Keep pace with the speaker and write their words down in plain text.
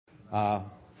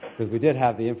because we did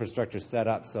have the infrastructure set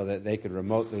up so that they could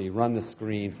remotely run the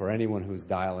screen for anyone who's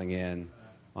dialing in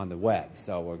on the web.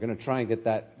 So we're going to try and get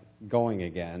that going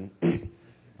again.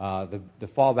 The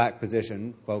fallback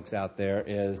position, folks out there,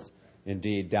 is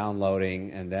indeed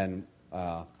downloading, and then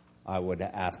I would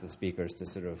ask the speakers to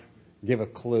sort of give a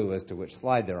clue as to which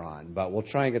slide they're on. But we'll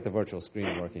try and get the virtual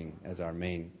screen working as our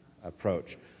main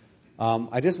approach.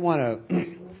 I just want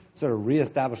to sort of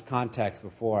reestablish context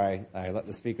before I let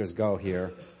the speakers go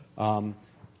here. And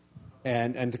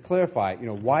to clarify,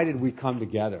 why did we come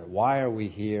together? Why are we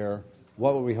here?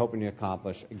 What were we hoping to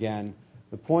accomplish? Again,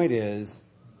 the point is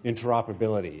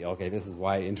interoperability. Okay, this is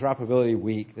why Interoperability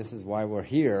Week, this is why we're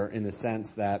here, in the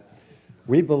sense that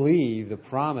we believe the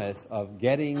promise of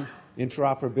getting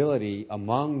interoperability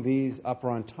among these upper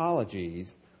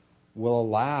ontologies will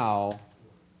allow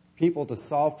people to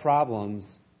solve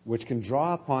problems which can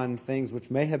draw upon things which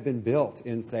may have been built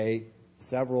in, say,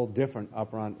 several different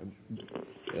upper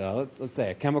let's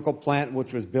say a chemical plant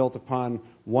which was built upon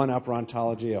one upper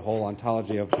ontology, a whole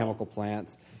ontology of chemical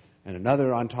plants, and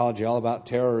another ontology all about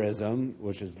terrorism,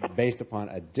 which is based upon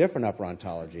a different upper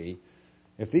ontology.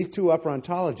 If these two upper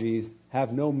ontologies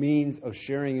have no means of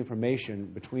sharing information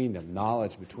between them,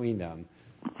 knowledge between them,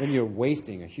 then you're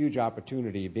wasting a huge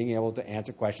opportunity of being able to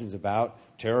answer questions about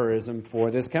terrorism for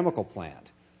this chemical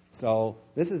plant. So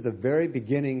this is the very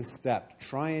beginning step to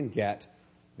try and get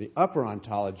the upper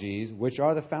ontologies, which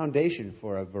are the foundation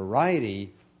for a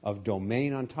variety of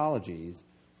domain ontologies,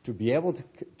 to be able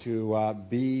to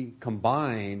be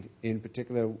combined in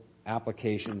particular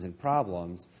applications and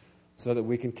problems, so that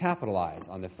we can capitalize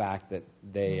on the fact that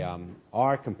they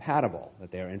are compatible,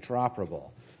 that they are interoperable.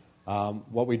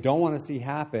 What we don't want to see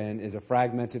happen is a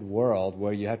fragmented world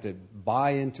where you have to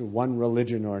buy into one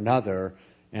religion or another,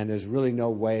 and there's really no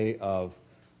way of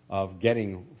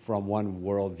getting from one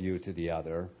worldview to the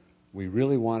other. We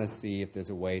really want to see if there's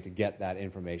a way to get that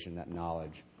information, that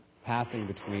knowledge, passing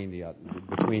between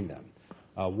them.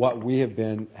 What we have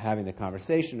been having the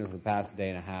conversation over the past day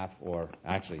and a half, or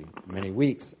actually many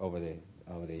weeks over the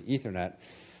Ethernet,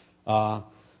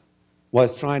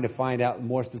 was trying to find out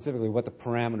more specifically what the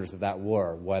parameters of that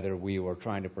were, whether we were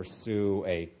trying to pursue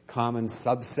a common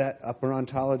subset upper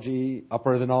ontology,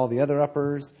 upper than all the other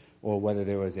uppers, or whether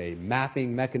there was a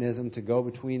mapping mechanism to go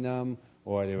between them,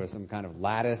 or there was some kind of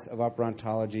lattice of upper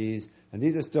ontologies. And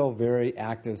these are still very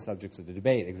active subjects of the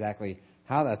debate, exactly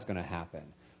how that's going to happen.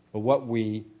 But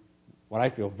what I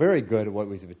feel very good at what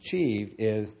we've achieved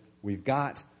is we've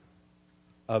got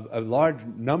a large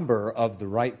number of the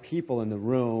right people in the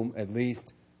room, at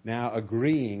least now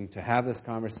agreeing to have this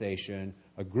conversation,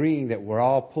 agreeing that we're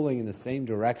all pulling in the same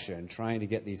direction, trying to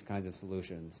get these kinds of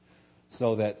solutions,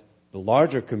 so that the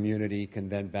larger community can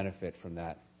then benefit from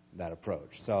that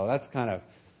approach. So that's kind of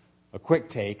a quick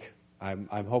take.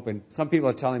 I'm hoping some people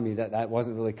are telling me that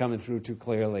wasn't really coming through too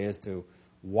clearly as to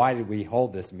why did we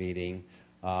hold this meeting.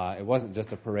 It wasn't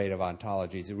just a parade of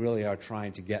ontologies. We really are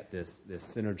trying to get this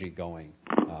synergy going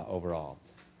overall.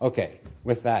 Okay,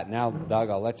 with that, now, Doug,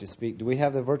 I'll let you speak. Do we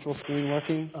have the virtual screen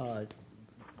working?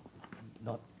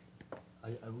 Not. I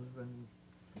will run.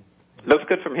 Looks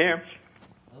good from here.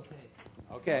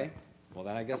 Okay. Well,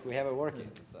 then I guess we have it working.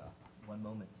 One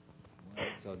moment.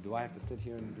 So do I have to sit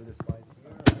here and do the slides?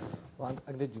 Well,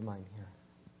 I'm going to do mine here.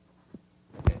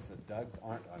 Okay, so Doug's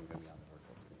aren't going to be on the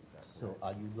virtual screen. Is that So correct?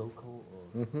 are you local,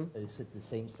 or is it the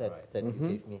same set that you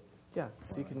gave me? Yeah,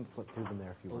 so you can flip through them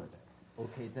there if you want.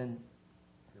 Okay, then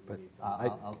But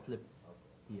I'll flip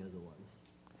the other ones.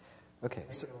 Okay.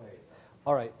 So,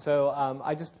 all right. So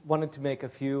I just wanted to make a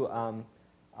few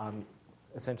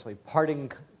essentially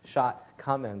parting shot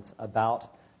comments about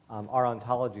our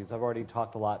ontologies. I've already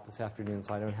talked a lot this afternoon,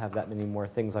 so I don't have that many more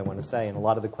things I want to say. And a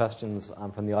lot of the questions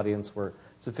from the audience were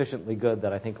sufficiently good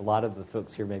that I think a lot of the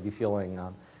folks here may be feeling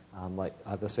like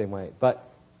the same way. But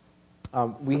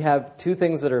we have two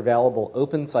things that are available: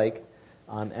 OpenPsych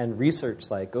and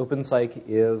ResearchPsych. OpenPsych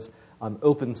is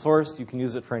open source. You can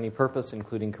use it for any purpose,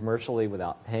 including commercially,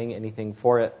 without paying anything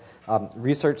for it.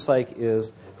 ResearchPsych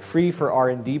is free for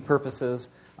R&D purposes,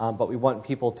 but we want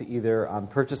people to either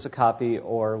purchase a copy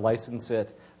or license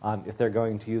it if they're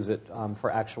going to use it for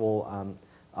actual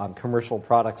commercial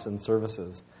products and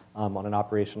services on an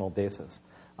operational basis.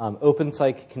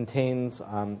 OpenPsych contains,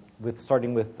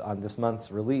 starting with this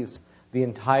month's release, the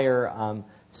entire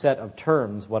set of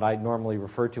terms, what I normally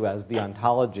refer to as the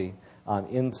ontology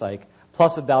in Psych,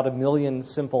 plus about 1 million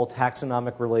simple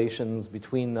taxonomic relations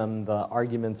between them, the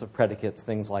arguments of predicates,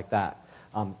 things like that,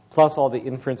 plus all the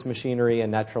inference machinery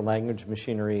and natural language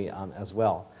machinery as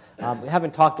well. We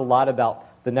haven't talked a lot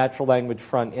about the natural language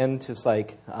front end to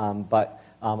Psych, but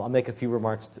I'll make a few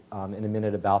remarks in a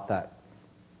minute about that.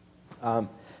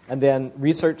 And then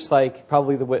research psych,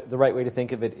 probably the right way to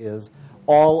think of it is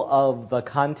all of the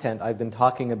content I've been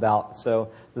talking about.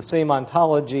 So the same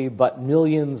ontology, but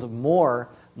millions of more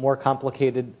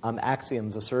complicated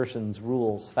axioms, assertions,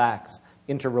 rules, facts,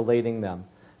 interrelating them.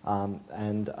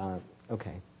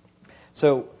 Okay.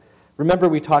 So remember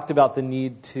we talked about the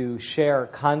need to share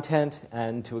content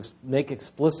and to make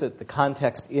explicit the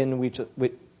context in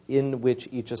which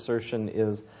each assertion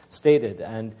is stated.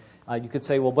 And you could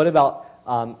say, well, what about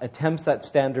attempts at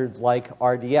standards like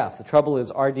RDF? The trouble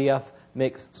is RDF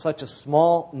makes such a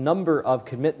small number of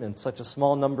commitments, such a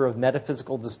small number of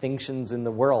metaphysical distinctions in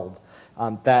the world,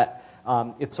 that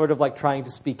it's sort of like trying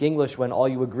to speak English when all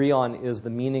you agree on is the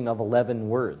meaning of 11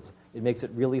 words. It makes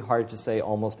it really hard to say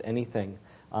almost anything.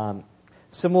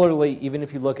 Similarly, even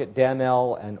if you look at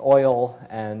DAML and OIL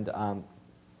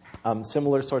and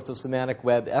similar sorts of semantic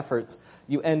web efforts,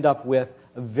 you end up with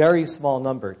a very small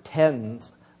number,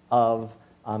 tens of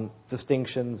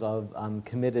distinctions of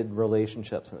committed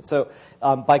relationships. So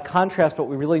by contrast, what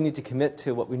we really need to commit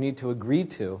to, what we need to agree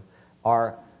to,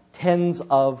 are tens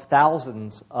of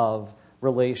thousands of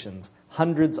relations,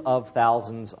 hundreds of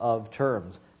thousands of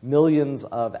terms, millions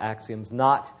of axioms,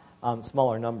 not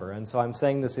smaller number. And so I'm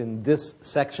saying this in this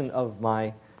section of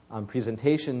my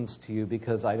presentations to you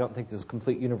because I don't think there's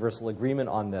complete universal agreement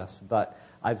on this, but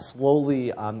I've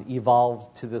slowly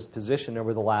evolved to this position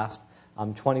over the last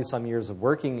 20-some years of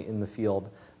working in the field,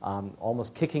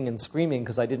 almost kicking and screaming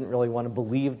because I didn't really want to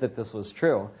believe that this was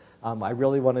true. I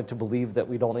really wanted to believe that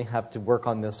we'd only have to work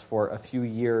on this for a few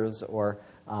years or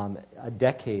a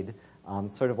decade,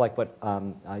 sort of like what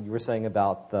you were saying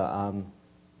about the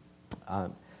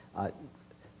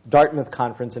Dartmouth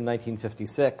conference in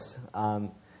 1956,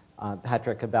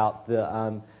 Patrick, about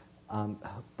the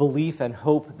belief and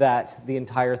hope that the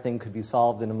entire thing could be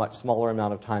solved in a much smaller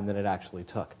amount of time than it actually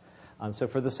took. So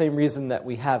for the same reason that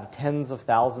we have tens of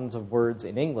thousands of words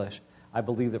in English, I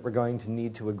believe that we're going to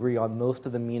need to agree on most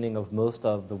of the meaning of most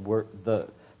of the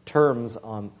terms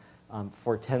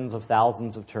for tens of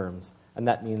thousands of terms. And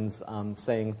that means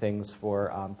saying things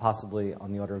for possibly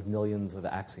on the order of millions of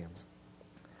axioms.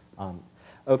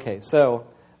 Okay, so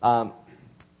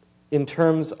in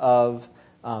terms of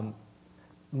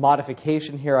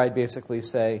modification here, I'd basically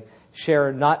say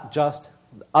share not just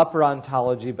upper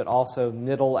ontology, but also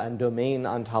middle and domain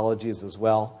ontologies as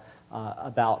well,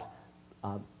 about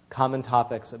common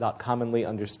topics, about commonly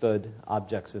understood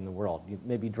objects in the world. You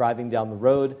may be driving down the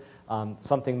road,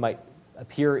 something might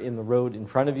appear in the road in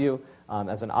front of you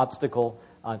as an obstacle,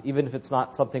 even if it's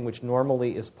not something which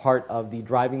normally is part of the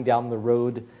driving down the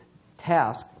road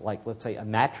task, like let's say a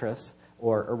mattress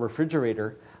or a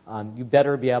refrigerator. You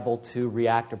better be able to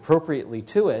react appropriately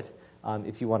to it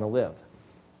if you want to live.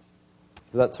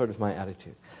 So that's sort of my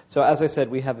attitude. So as I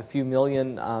said, we have a few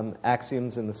million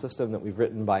axioms in the system that we've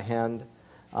written by hand,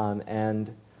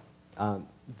 and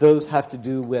those have to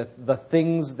do with the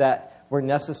things that were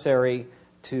necessary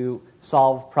to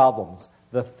solve problems,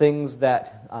 the things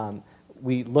that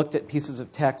we looked at pieces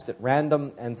of text at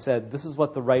random and said, this is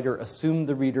what the writer assumed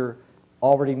the reader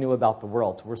already knew about the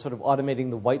world. So we're sort of automating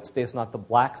the white space, not the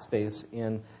black space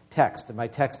in text. And by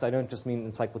text, I don't just mean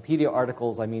encyclopedia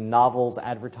articles. I mean novels,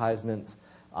 advertisements,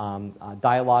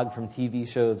 dialogue from TV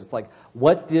shows. It's like,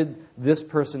 what did this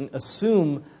person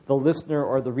assume the listener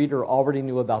or the reader already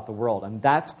knew about the world? And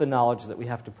that's the knowledge that we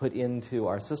have to put into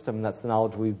our system. And that's the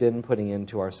knowledge we've been putting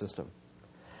into our system.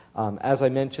 As I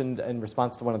mentioned in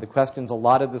response to one of the questions, a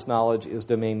lot of this knowledge is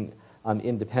domain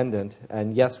independent.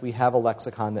 And yes, we have a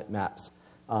lexicon that maps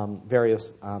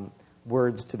various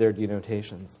words to their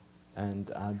denotations.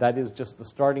 And that is just the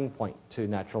starting point to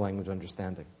natural language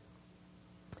understanding.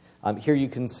 Here you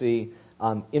can see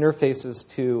interfaces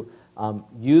to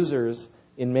users,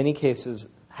 in many cases,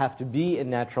 have to be in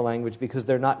natural language because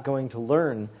they're not going to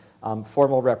learn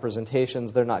formal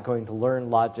representations, they're not going to learn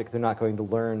logic, they're not going to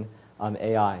learn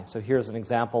AI. So here's an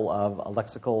example of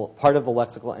part of the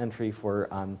lexical entry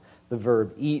for the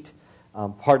verb eat,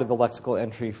 part of the lexical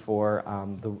entry for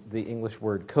the English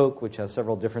word Coke, which has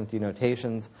several different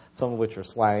denotations, some of which are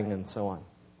slang and so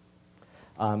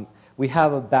on. We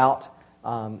have about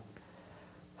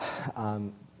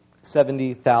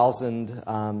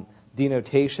 70,000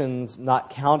 denotations,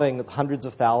 not counting hundreds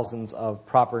of thousands of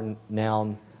proper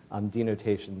noun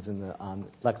denotations in the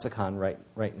lexicon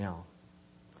right now.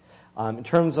 In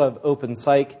terms of open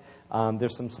psych,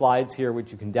 there's some slides here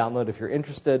which you can download if you're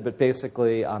interested, but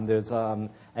basically there's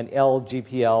an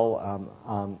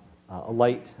LGPL, a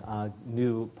light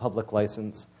new public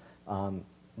license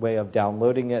way of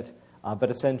downloading it.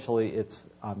 But essentially, it's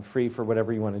free for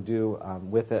whatever you want to do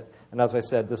with it. And as I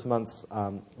said, this month's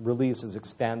release is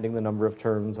expanding the number of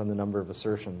terms and the number of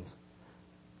assertions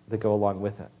that go along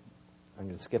with it. I'm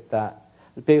going to skip that.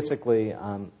 But basically,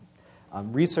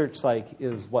 research psych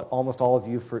is what almost all of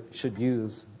you should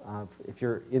use. If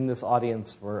you're in this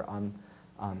audience or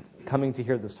coming to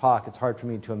hear this talk, it's hard for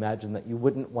me to imagine that you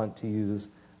wouldn't want to use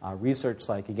research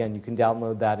psych. Again, you can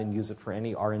download that and use it for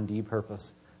any R&D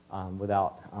purpose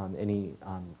without any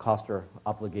cost or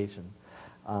obligation.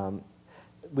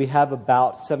 We have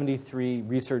about 73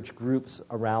 research groups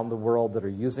around the world that are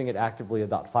using it actively,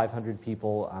 about 500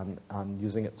 people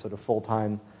using it sort of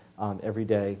full-time every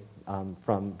day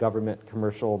from government,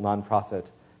 commercial, nonprofit,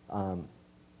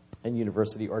 and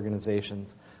university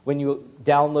organizations. When you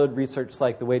download Research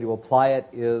Psych, the way to apply it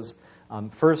is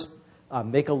first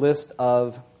make a list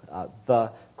of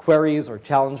the queries or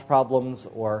challenge problems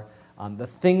or the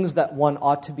things that one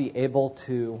ought to be able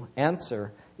to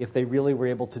answer if they really were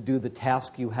able to do the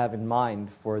task you have in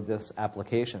mind for this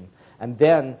application. And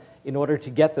then, in order to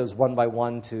get those one by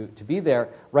one to be there,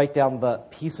 write down the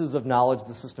pieces of knowledge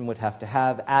the system would have to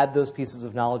have, add those pieces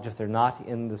of knowledge if they're not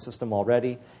in the system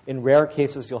already. In rare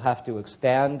cases, you'll have to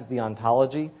expand the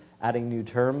ontology, adding new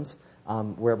terms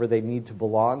wherever they need to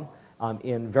belong.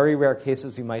 In very rare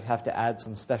cases, you might have to add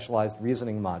some specialized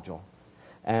reasoning module.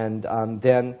 And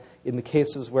then in the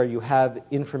cases where you have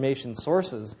information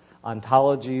sources,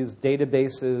 ontologies,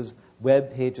 databases,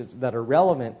 web pages that are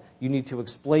relevant, you need to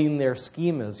explain their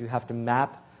schemas. You have to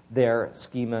map their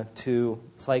schema to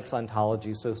Psych's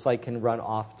ontology so Psych can run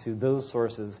off to those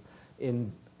sources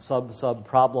in sub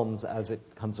problems as it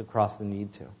comes across the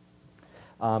need to.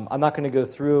 I'm not going to go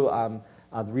through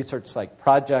the Research Psych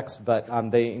projects,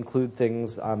 but they include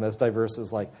things as diverse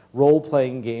as like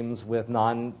role-playing games with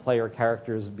non-player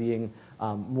characters being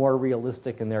more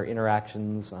realistic in their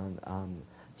interactions and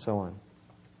so on.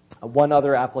 One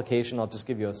other application I'll just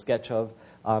give you a sketch of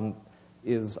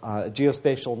is a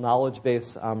geospatial knowledge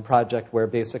base project where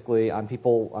basically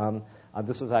people,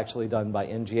 this is actually done by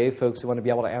NGA folks who want to be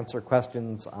able to answer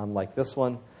questions like this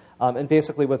one. And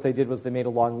basically what they did was they made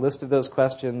a long list of those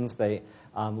questions. They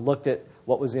looked at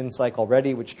what was in Psych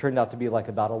already, which turned out to be like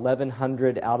about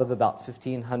 1,100 out of about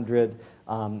 1,500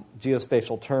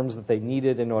 geospatial terms that they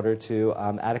needed in order to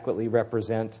adequately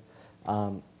represent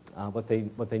what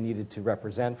they needed to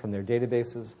represent from their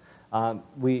databases.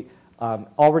 We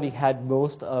already had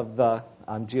most of the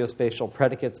geospatial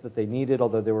predicates that they needed,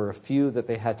 although there were a few that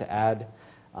they had to add.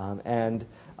 And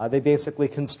they basically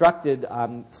constructed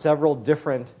several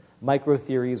different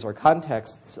microtheories or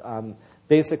contexts,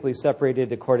 basically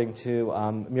separated according to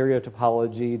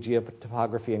myriotopology,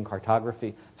 geotopography, and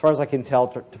cartography. As far as I can tell,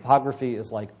 topography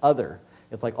is like other.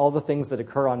 It's like all the things that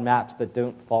occur on maps that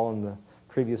don't fall in the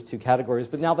previous two categories.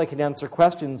 But now they can answer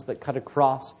questions that cut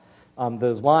across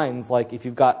those lines, like if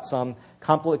you've got some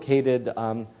complicated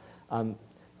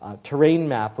terrain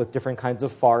map with different kinds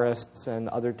of forests and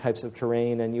other types of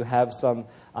terrain, and you have some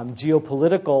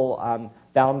geopolitical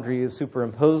boundaries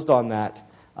superimposed on that.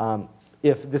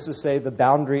 If this is, say, the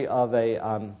boundary of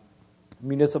a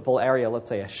municipal area, let's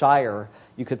say a shire,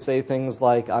 you could say things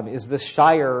like, is this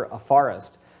shire a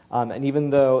forest? And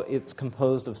even though it's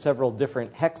composed of several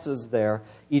different hexes there,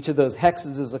 each of those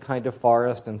hexes is a kind of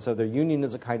forest, and so their union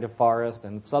is a kind of forest,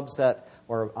 and subset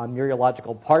or a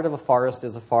mereological part of a forest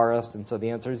is a forest, and so the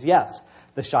answer is yes,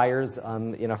 the shire's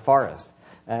in a forest.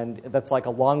 And that's like a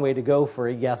long way to go for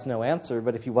a yes-no answer,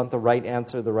 but if you want the right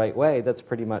answer the right way, that's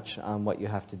pretty much what you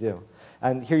have to do.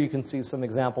 And here you can see some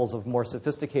examples of more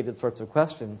sophisticated sorts of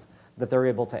questions that they're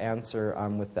able to answer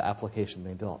with the application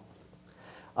they built.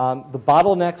 The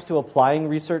bottlenecks to applying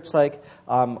Research Psych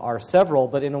are several,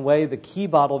 but in a way the key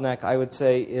bottleneck, I would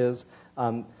say, is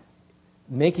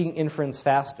making inference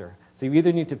faster. So you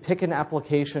either need to pick an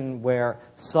application where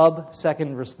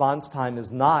sub-second response time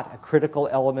is not a critical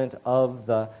element of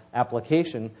the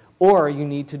application, or you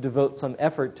need to devote some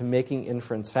effort to making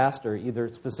inference faster,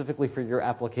 either specifically for your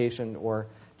application or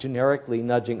generically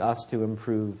nudging us to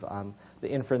improve the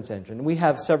inference engine. We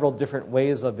have several different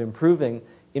ways of improving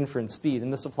inference speed,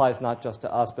 and this applies not just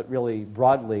to us, but really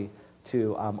broadly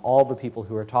to all the people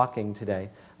who are talking today.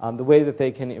 The way that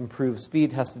they can improve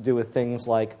speed has to do with things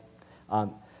like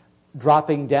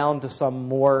dropping down to some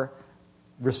more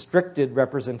restricted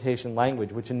representation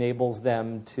language, which enables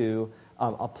them to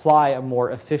apply a more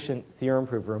efficient theorem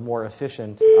prover, a more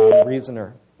efficient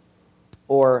reasoner,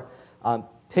 or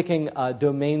picking a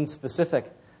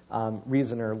domain-specific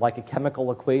reasoner like a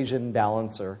chemical equation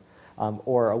balancer.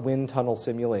 or a wind tunnel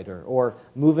simulator, or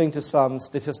moving to some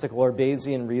statistical or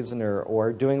Bayesian reasoner,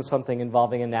 or doing something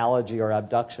involving analogy or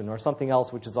abduction, or something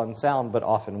else which is unsound but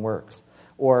often works,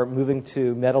 or moving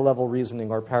to meta-level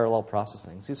reasoning or parallel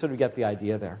processing. So you sort of get the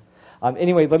idea there.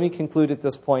 Anyway, let me conclude at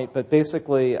this point, but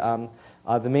basically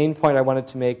the main point I wanted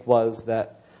to make was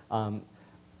that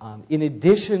in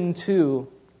addition to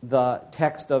the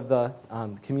text of the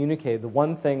communique, the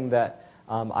one thing that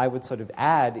I would sort of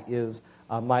add is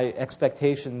my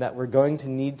expectation that we're going to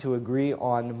need to agree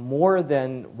on more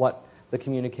than what the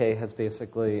communique has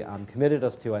basically committed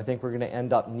us to. I think we're going to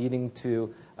end up needing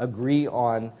to agree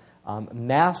on a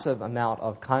massive amount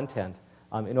of content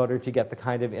in order to get the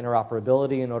kind of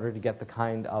interoperability, in order to get the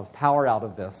kind of power out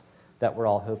of this that we're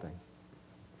all hoping.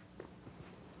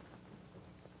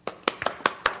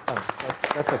 Oh,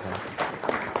 that's okay.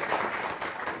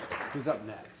 Who's up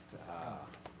next?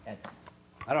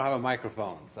 I don't have a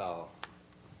microphone, so...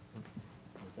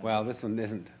 Well, this one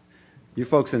isn't. You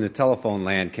folks in the telephone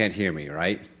land can't hear me,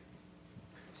 right?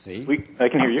 See? I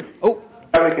can hear you. Oh!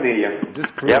 I can hear you.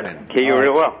 Just proving. Yep, hear you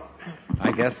real well.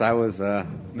 I guess I was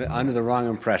under the wrong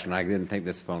impression. I didn't think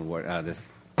this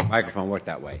microphone worked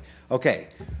that way. Okay.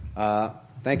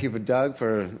 Thank you, Doug,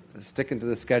 for sticking to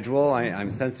the schedule. I'm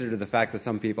sensitive to the fact that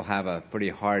some people have a pretty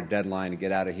hard deadline to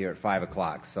get out of here at 5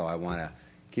 o'clock, so I want to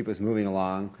keep us moving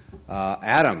along.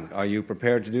 Adam, are you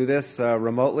prepared to do this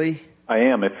remotely? I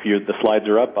am. If the slides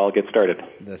are up, I'll get started.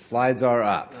 The slides are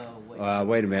up.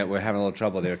 Wait a minute. We're having a little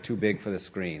trouble. They're too big for the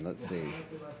screen. Let's see.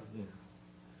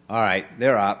 All right.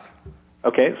 They're up.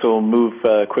 Okay, so we'll move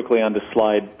quickly on to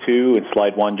slide 2, and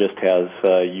slide 1 just has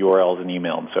URLs and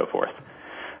email and so forth.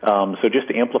 So just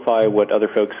to amplify what other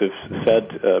folks have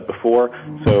said before,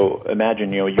 so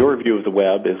imagine, your view of the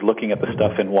web is looking at the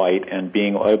stuff in white and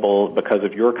being able, because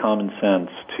of your common sense,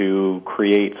 to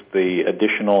create the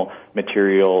additional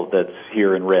material that's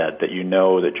here in red, that you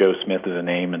know that Joe Smith is a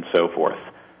name and so forth.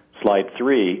 Slide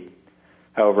 3,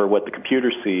 however, what the computer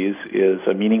sees is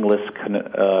a meaningless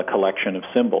collection of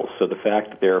symbols. So the fact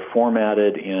that they're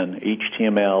formatted in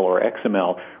HTML or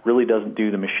XML really doesn't do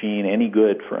the machine any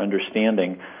good for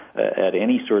understanding at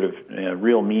any sort of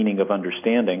real meaning of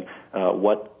understanding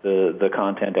what the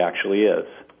content actually is.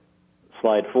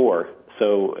 Slide 4.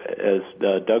 So as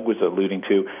Doug was alluding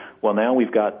to, well, now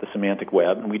we've got the semantic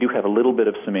web, and we do have a little bit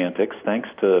of semantics thanks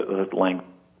to the language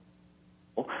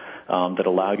that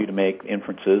allow you to make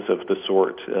inferences of the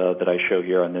sort that I show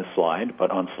here on this slide.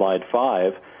 But on slide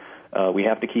 5, we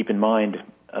have to keep in mind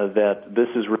that this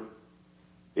is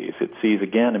it sees,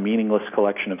 again, a meaningless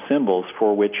collection of symbols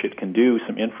for which it can do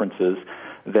some inferences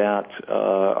that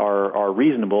are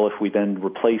reasonable if we then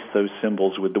replace those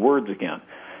symbols with the words again.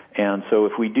 And so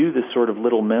if we do this sort of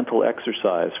little mental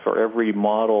exercise for every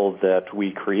model that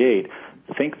we create,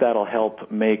 I think that'll help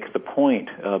make the point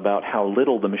about how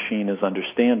little the machine is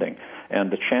understanding. And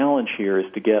the challenge here is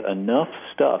to get enough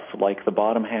stuff like the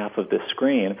bottom half of this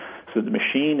screen so the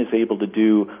machine is able to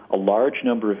do a large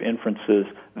number of inferences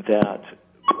that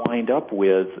wind up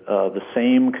with the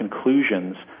same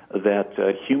conclusions that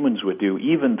humans would do,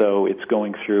 even though it's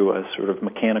going through a sort of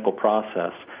mechanical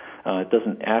process. It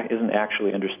isn't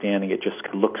actually understanding it, just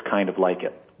looks kind of like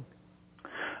it.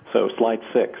 So slide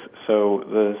 6. So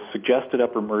the suggested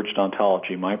upper merged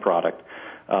ontology, my product,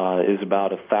 is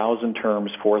about 1,000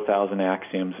 terms, 4,000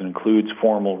 axioms, and includes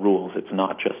formal rules. It's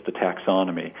not just a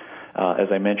taxonomy. As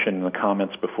I mentioned in the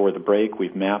comments before the break,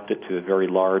 we've mapped it to a very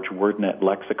large WordNet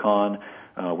lexicon.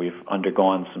 We've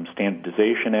undergone some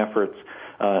standardization efforts.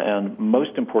 And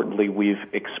most importantly, we've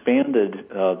expanded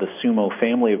the Sumo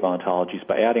family of ontologies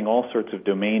by adding all sorts of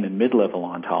domain and mid-level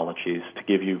ontologies to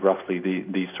give you roughly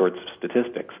these sorts of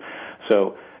statistics.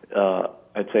 So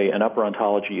I'd say an upper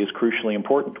ontology is crucially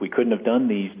important. We couldn't have done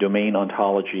these domain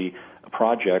ontology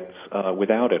projects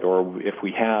without it, or if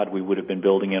we had, we would have been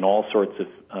building in all sorts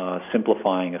of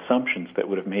simplifying assumptions that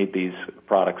would have made these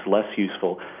products less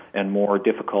useful and more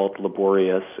difficult,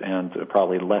 laborious, and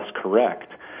probably less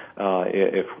correct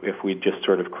if we just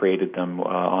sort of created them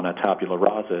on a tabula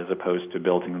rasa as opposed to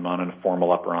building them on a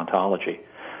formal upper ontology.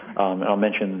 I'll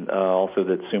mention also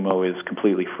that Sumo is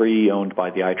completely free, owned by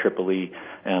the IEEE,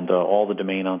 and all the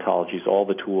domain ontologies, all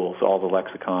the tools, all the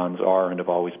lexicons are and have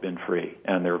always been free,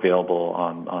 and they're available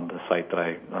on the site that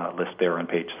I list there on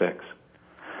page 6.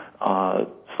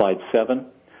 Slide 7.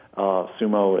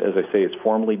 Sumo, as I say, is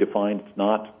formally defined. It's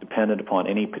not dependent upon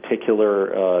any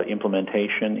particular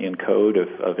implementation in code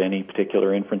of any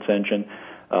particular inference engine.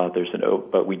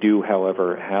 But we do,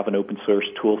 however, have an open source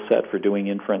tool set for doing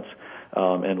inference,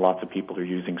 and lots of people are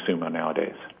using Sumo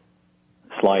nowadays.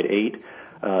 Slide 8,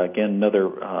 again,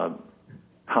 another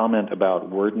comment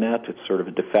about WordNet. It's sort of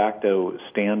a de facto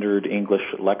standard English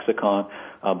lexicon,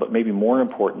 but maybe more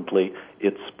importantly,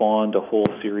 it spawned a whole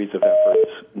series of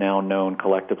efforts now known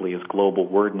collectively as Global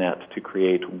WordNet to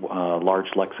create large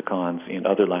lexicons in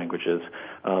other languages.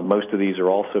 Most of these are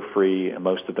also free, and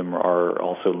most of them are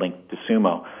also linked to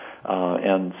Sumo.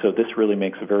 And so this really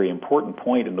makes a very important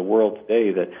point in the world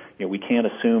today that we can't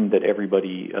assume that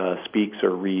everybody speaks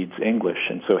or reads English.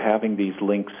 And so having these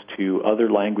links to other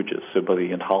languages, so the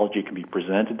ontology can be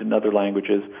presented in other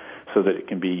languages, so that it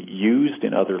can be used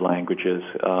in other languages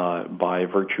by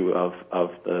virtue of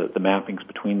the mappings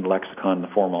between the lexicon and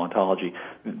the formal ontology.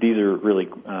 These are really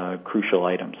crucial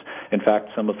items. In fact,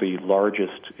 some of the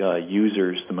largest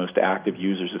users, the most active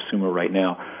users of Sumo right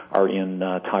now, are in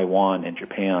Taiwan and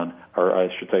Japan, or I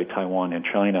should say Taiwan and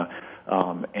China,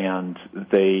 and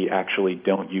they actually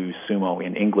don't use Sumo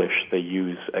in English. They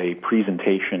use a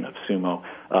presentation of Sumo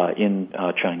in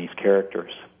Chinese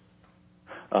characters.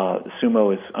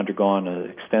 Sumo has undergone an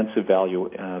extensive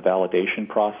validation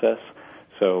process,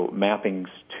 so mappings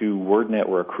to WordNet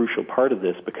were a crucial part of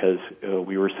this because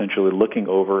we were essentially looking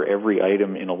over every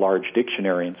item in a large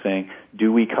dictionary and saying,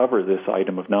 do we cover this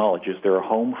item of knowledge? Is there a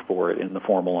home for it in the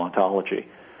formal ontology?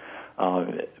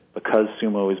 Because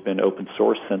Sumo has been open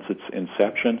source since its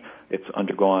inception, it's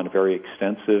undergone very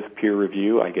extensive peer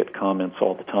review. I get comments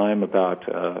all the time about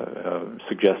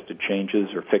suggested changes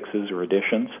or fixes or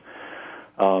additions.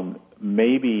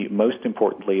 Maybe most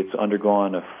importantly, it's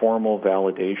undergone a formal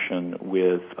validation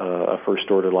with a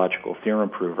first-order logical theorem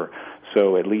prover.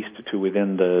 So at least to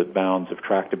within the bounds of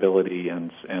tractability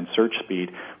and search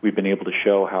speed, we've been able to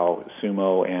show how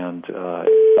Sumo and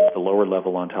the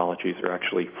lower-level ontologies are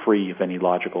actually free of any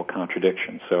logical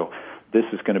contradiction. So this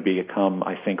is going to become,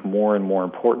 I think, more and more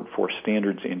important for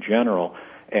standards in general.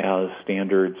 As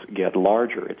standards get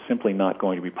larger, it's simply not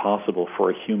going to be possible for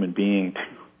a human being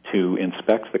to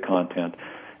inspect the content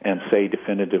and say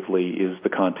definitively, is the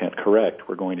content correct?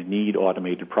 We're going to need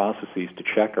automated processes to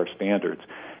check our standards.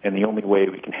 And the only way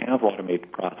we can have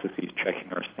automated processes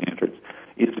checking our standards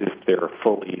is if they're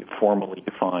fully, formally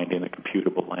defined in a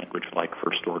computable language like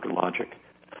first-order logic.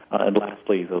 And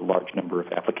lastly, the large number of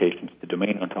applications to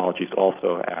domain ontologies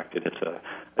also acted as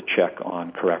a check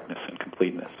on correctness and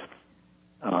completeness.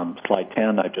 Slide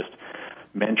 10, I just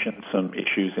mentioned some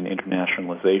issues in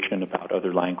internationalization about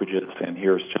other languages, and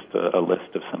here's just a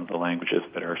list of some of the languages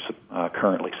that are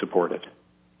currently supported.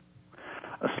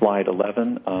 Slide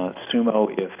 11, Sumo,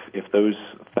 if those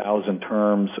 1,000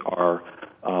 terms are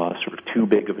sort of too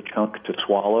big of a chunk to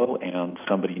swallow and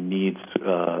somebody needs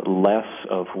less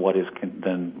of what is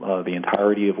than the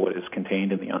entirety of what is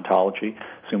contained in the ontology,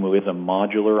 Sumo is a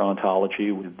modular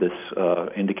ontology with this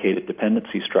indicated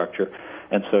dependency structure,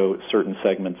 and so certain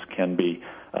segments can be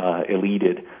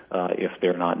deleted if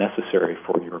they're not necessary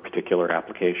for your particular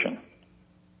application.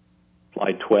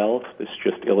 Slide 12, this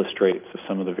just illustrates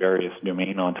some of the various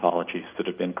domain ontologies that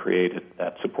have been created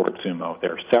that support Sumo.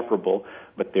 They're separable,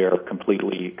 but they're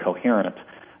completely coherent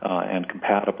and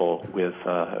compatible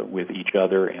with each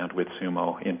other and with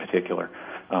Sumo in particular.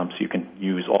 So you can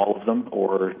use all of them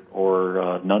or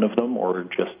none of them, or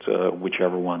just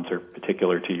whichever ones are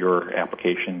particular to your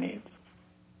application needs.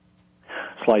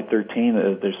 Slide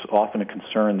 13, there's often a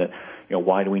concern that,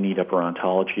 why do we need upper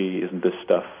ontology? Isn't this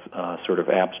stuff sort of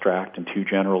abstract and too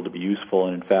general to be useful?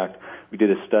 And in fact, we did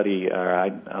a study,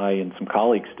 I and some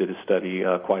colleagues did a study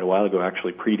quite a while ago,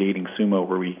 actually predating Sumo,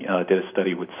 where we did a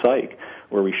study with Psych,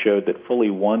 where we showed that fully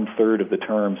 1/3 of the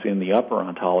terms in the upper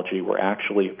ontology were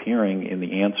actually appearing in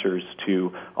the answers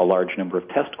to a large number of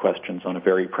test questions on a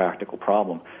very practical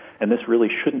problem. And this really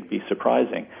shouldn't be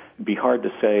surprising. It'd be hard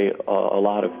to say a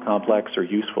lot of complex or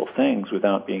useful things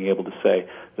without being able to say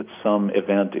that some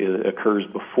event occurs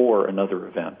before another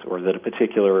event, or that a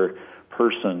particular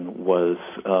person was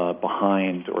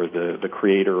behind, or the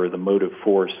creator or the motive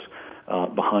force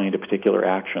behind a particular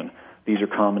action. These are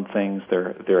common things.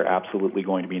 They're absolutely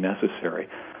going to be necessary.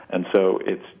 And so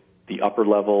it's the upper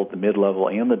level, the mid-level,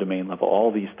 and the domain level.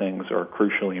 All these things are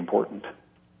crucially important.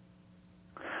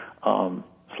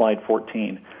 Slide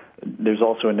 14. There's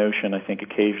also a notion, I think,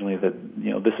 occasionally that,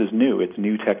 this is new. It's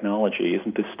new technology.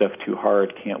 Isn't this stuff too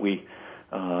hard? Can't we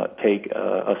take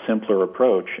a simpler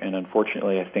approach? And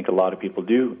unfortunately, I think a lot of people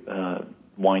do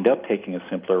wind up taking a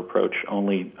simpler approach,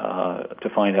 only to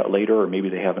find out later, or maybe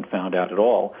they haven't found out at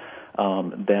all,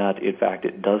 that, in fact,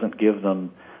 it doesn't give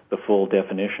them the full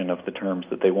definition of the terms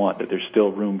that they want, that there's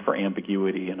still room for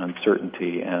ambiguity and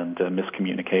uncertainty and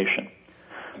miscommunication.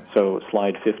 So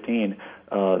slide 15,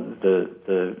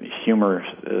 the humorous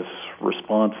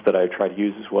response that I try to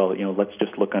use is, well, let's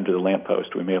just look under the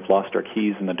lamppost. We may have lost our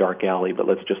keys in the dark alley, but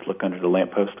let's just look under the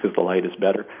lamppost because the light is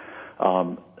better.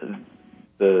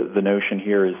 The notion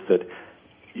here is that,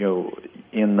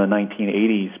 in the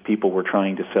 1980s, people were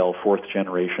trying to sell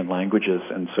fourth-generation languages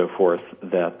and so forth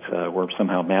that were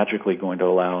somehow magically going to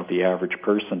allow the average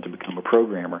person to become a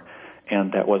programmer,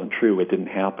 and that wasn't true. It didn't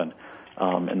happen.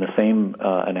 And the same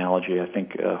analogy, I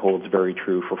think, holds very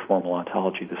true for formal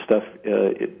ontology. The stuff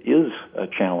it is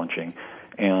challenging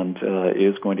and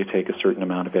is going to take a certain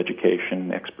amount of education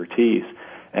and expertise,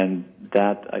 and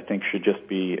that, I think, should just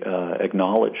be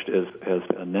acknowledged as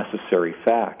a necessary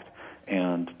fact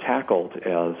and tackled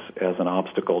as an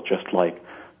obstacle, just like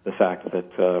the fact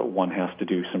that one has to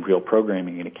do some real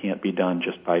programming, and it can't be done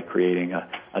just by creating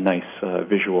a nice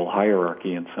visual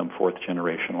hierarchy in some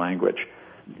fourth-generation language.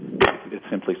 It's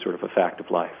simply sort of a fact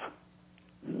of life.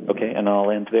 Okay, and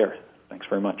I'll end there. Thanks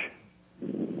very much.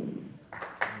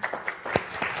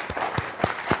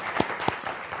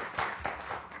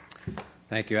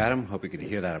 Thank you, Adam. Hope you could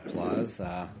hear that applause.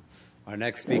 Our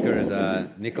next speaker is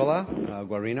Nicola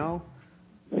Guarino,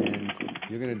 and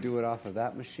you're going to do it off of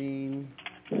that machine.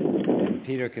 And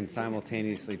Peter can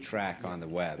simultaneously track on the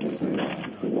web. So,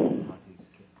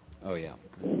 oh, yeah.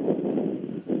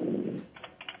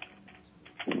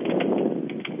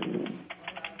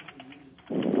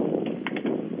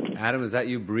 Adam, is that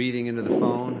you breathing into the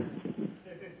phone?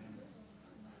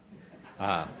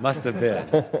 Must have been.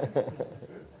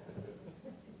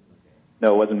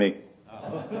 No, it wasn't me.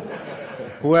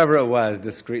 Whoever it was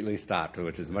discreetly stopped,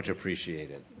 which is much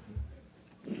appreciated.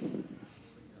 Okay, you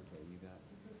got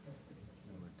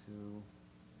number 2.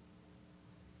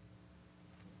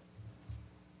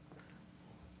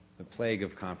 The plague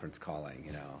of conference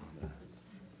calling,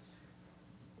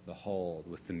 the hold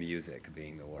with the music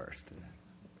being the worst.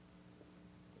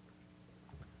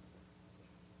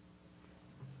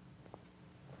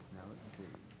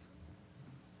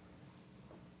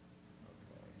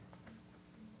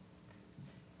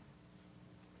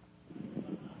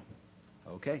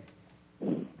 Okay.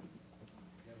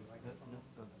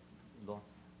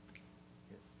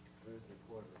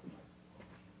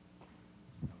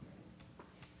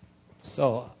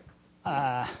 So,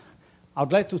 I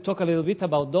would like to talk a little bit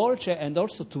about Dolce and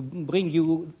also to bring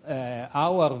you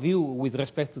our view with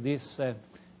respect to this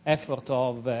effort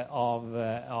of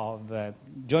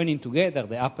joining together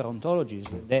the upper ontologies.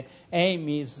 The aim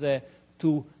is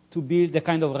to build a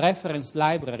kind of reference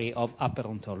library of upper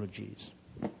ontologies.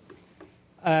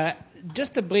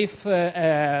 Just a brief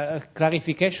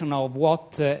clarification of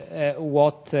what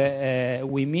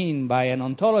we mean by an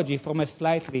ontology from a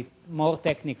slightly more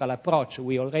technical approach.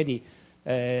 We already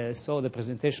saw the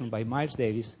presentation by Miles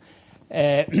Davis.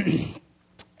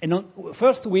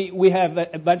 First, we have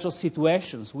a bunch of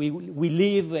situations. We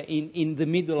live in the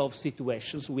middle of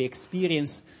situations. We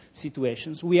experience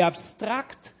situations. We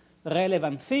abstract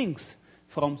relevant things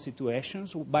from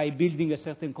situations by building a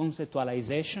certain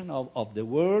conceptualization of the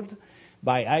world,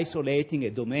 by isolating a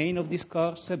domain of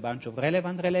discourse, a bunch of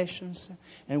relevant relations.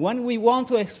 And when we want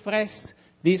to express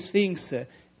these things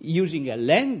using a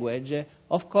language,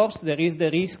 of course there is the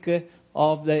risk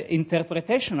of the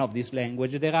interpretation of this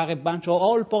language. There are a bunch of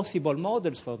all possible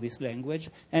models for this language,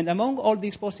 and among all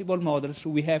these possible models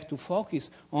we have to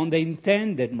focus on the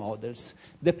intended models.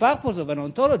 The purpose of an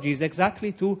ontology is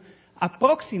exactly to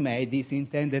approximate these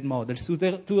intended models,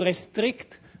 to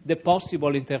restrict the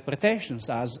possible interpretations,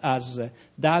 as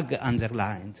Doug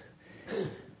underlined.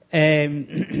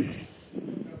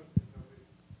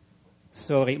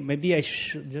 Sorry, maybe I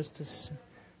should just...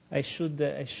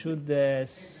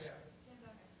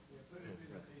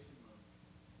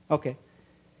 Okay.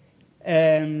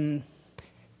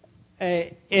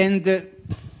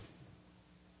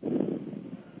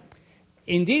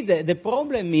 Indeed, the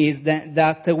problem is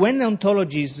that when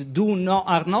ontologies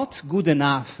are not good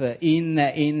enough in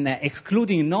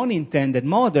excluding non-intended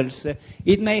models,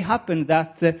 it may happen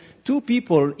that two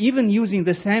people, even using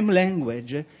the same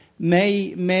language,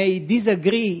 may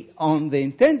disagree on the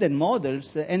intended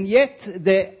models, and yet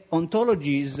the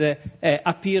ontologies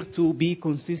appear to be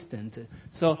consistent.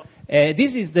 So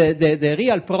this is the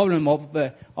real problem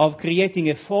of creating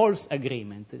a false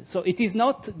agreement. So it is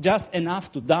not just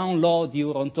enough to download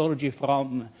your ontology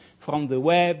from the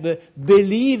web,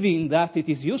 believing that it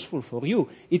is useful for you.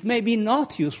 It may be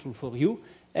not useful for you.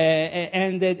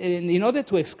 And in order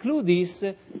to exclude this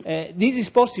is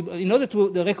possible. In order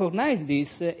to recognize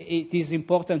this, it is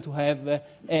important to have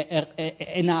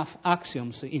enough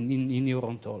axioms in your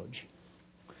ontology.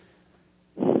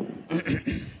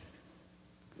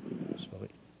 Sorry.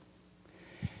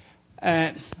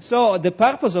 So the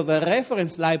purpose of a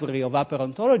reference library of upper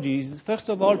ontology is, first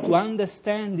of all, to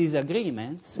understand these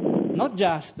agreements, not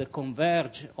just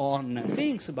converge on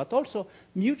things, but also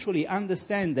mutually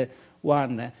understand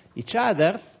each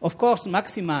other. Of course,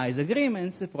 maximize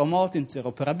agreements, promote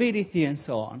interoperability, and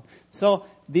so on. So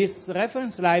this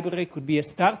reference library could be a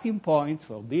starting point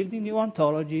for building new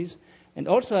ontologies, and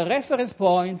also a reference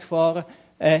point for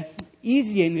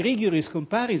easy and rigorous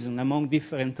comparison among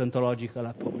different ontological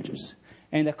approaches,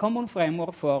 and a common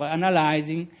framework for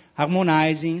analyzing,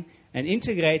 harmonizing, and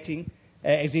integrating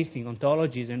existing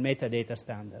ontologies and metadata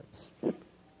standards.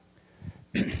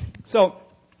 So,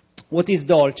 what is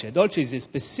Dolce? Dolce is a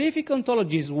specific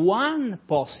ontology, is one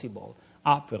possible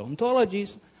upper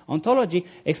ontology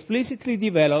explicitly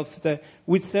developed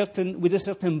with a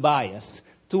certain bias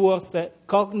towards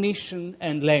cognition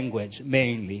and language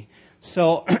mainly.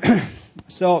 So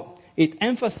it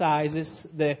emphasizes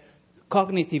the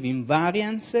cognitive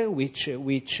invariants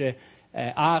which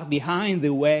are behind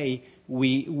the way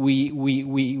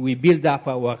we build up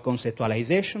our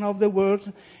conceptualization of the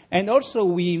world, and also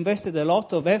we invested a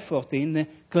lot of effort in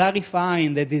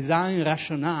clarifying the design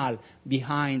rationale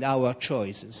behind our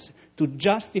choices to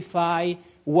justify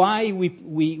why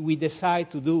we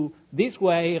decide to do this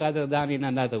way rather than in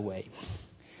another way.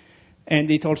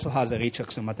 And it also has a rich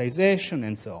axiomatization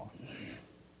and so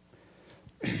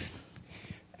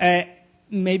on.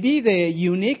 Maybe the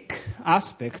unique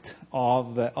aspect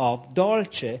of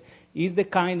Dolce is the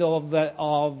kind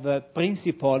of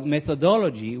principled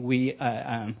methodology we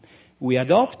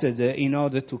adopted in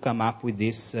order to come up with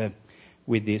this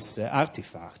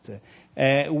artifact.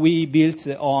 We built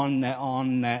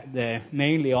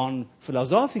mainly on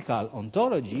philosophical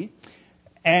ontology,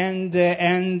 and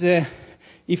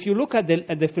if you look at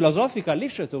the philosophical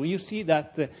literature, you see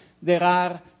that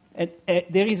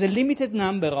there is a limited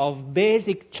number of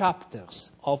basic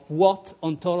chapters of what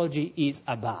ontology is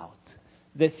about.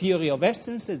 The theory of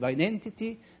essence and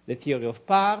identity, the theory of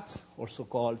parts, also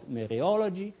called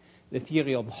mereology, the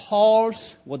theory of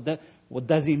wholes, what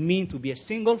does it mean to be a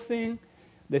single thing,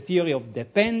 the theory of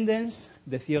dependence,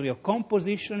 the theory of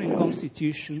composition and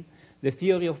constitution, the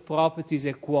theory of properties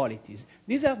and qualities.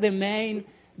 These are the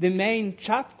main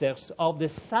chapters of the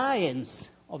science,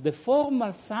 of the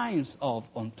formal science of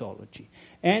ontology.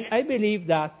 And I believe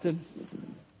that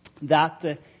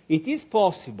it is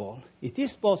possible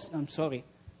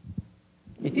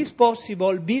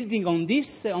building on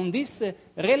this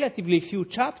relatively few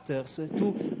chapters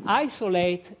to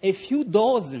isolate a few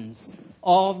dozens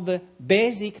of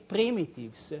basic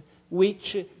primitives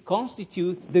which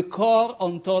constitute the core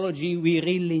ontology we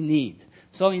really need.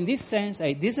 So in this sense,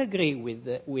 I disagree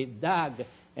with Doug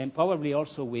and probably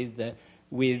also with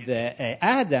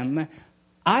Adam.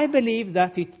 I believe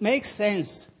that it makes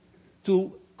sense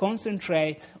to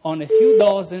concentrate on a few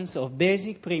dozens of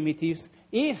basic primitives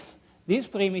if these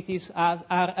primitives are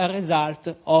a result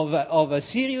of a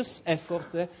serious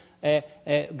effort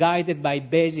guided by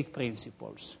basic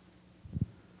principles.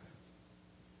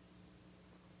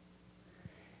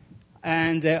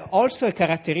 And also a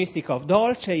characteristic of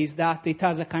Dolce is that it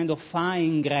has a kind of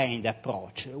fine-grained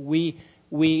approach. We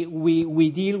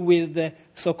deal with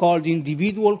so-called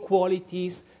individual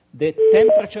qualities. The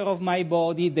temperature of my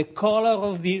body, the color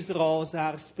of these rows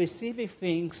are specific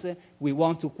things we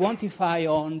want to quantify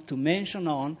on, to mention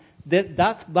on.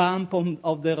 That bump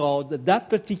of the road, that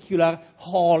particular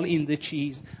hole in the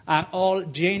cheese are all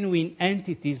genuine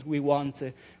entities we want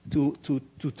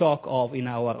to talk of in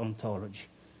our ontology.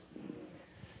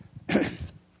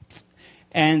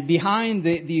 And behind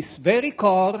this very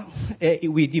core,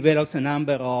 we developed a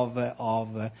number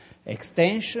of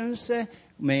extensions,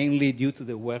 mainly due to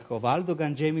the work of Aldo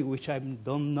Gangemi, which I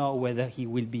don't know whether he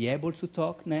will be able to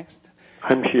talk next.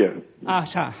 I'm here.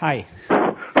 Hi.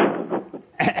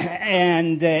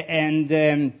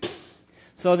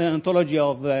 So the ontology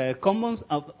of commons,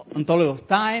 ontology of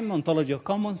time, ontology of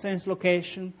common sense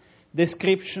location,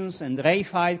 descriptions and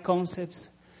reified concepts,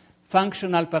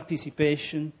 functional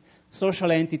participation,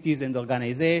 social entities and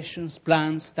organizations,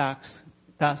 plans, tasks,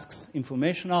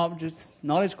 information objects,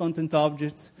 knowledge content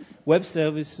objects, web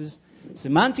services,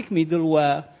 semantic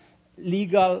middleware,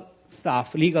 legal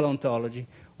stuff, legal ontology.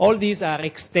 All these are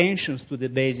extensions to the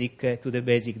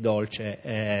basic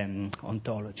Dolce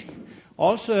ontology.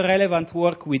 Also, relevant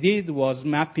work we did was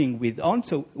mapping with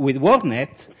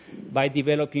WordNet by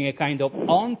developing a kind of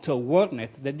onto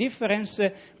WordNet. The difference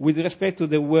with respect to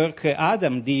the work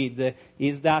Adam did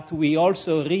is that we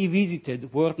also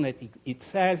revisited WordNet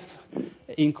itself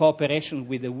in cooperation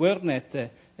with the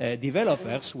WordNet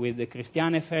developers, with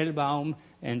Christiane Fellbaum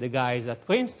and the guys at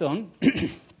Princeton.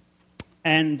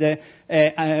 and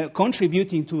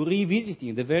contributing to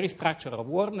revisiting the very structure of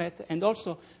WordNet, and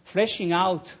also fleshing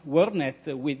out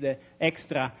WordNet with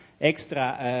extra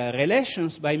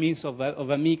relations by means of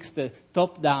a mixed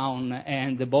top-down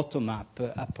and bottom-up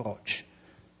approach.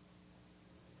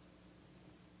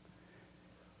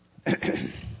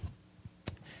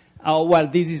 Well,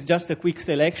 this is just a quick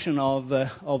selection of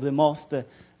the most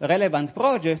relevant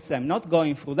projects. I'm not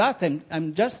going through that.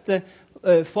 I'm just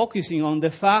focusing on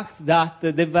the fact that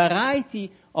the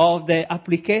variety of the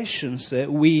applications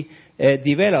we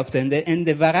developed and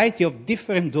the variety of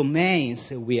different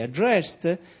domains we addressed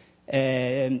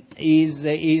is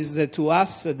to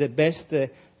us the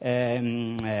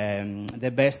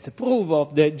best proof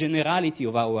of the generality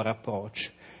of our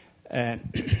approach.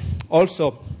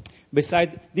 Also,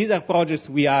 besides, these are projects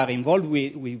we are involved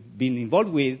with, we've been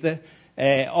involved with.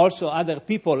 Also, other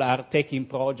people are taking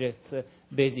projects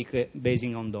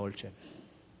basing on Dolce.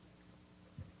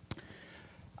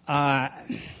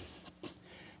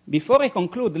 Before I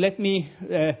conclude, let me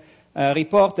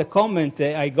report a comment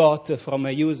I got from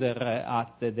a user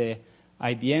at the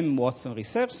IBM Watson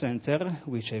Research Center,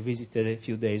 which I visited a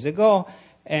few days ago.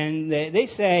 And they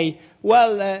say,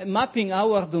 well, mapping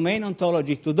our domain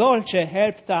ontology to Dolce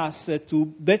helped us to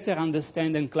better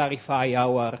understand and clarify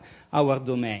our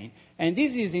domain. And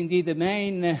this is indeed the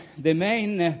main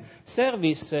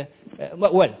service,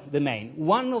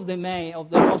 one of the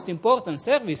most important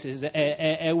services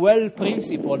a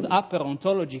well-principled upper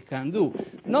ontology can do.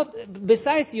 Not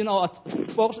besides,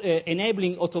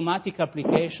 enabling automatic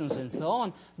applications and so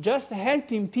on, just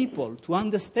helping people to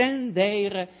understand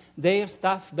their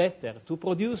stuff better, to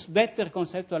produce better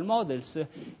conceptual models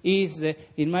is,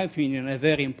 in my opinion, a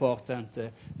very important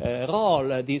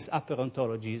role these upper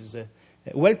ontologies,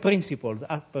 well-principled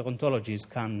upper ontologies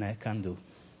can do.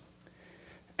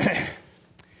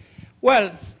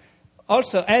 Well,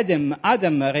 also Adam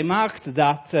remarked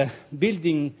that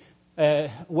building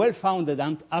well-founded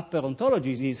upper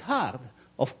ontologies is hard.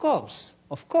 Of course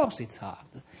it's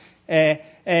hard.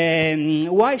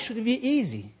 Why should it be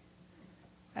easy?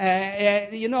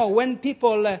 When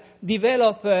people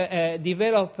develop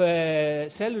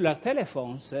cellular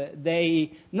telephones,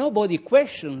 nobody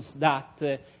questions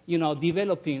that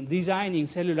designing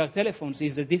cellular telephones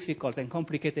is a difficult and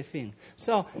complicated thing.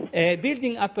 So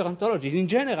building upper ontologies, in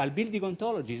general, building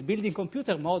ontologies, building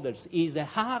computer models is a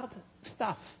hard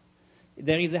stuff.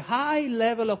 There is a high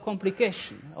level of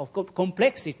complication, of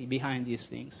complexity behind these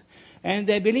things. And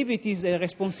I believe it is a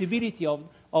responsibility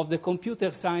of the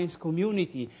computer science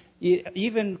community,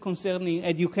 even concerning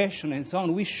education and so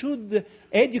on. We should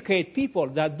educate people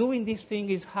that doing this thing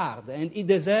is hard, and it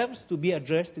deserves to be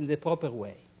addressed in the proper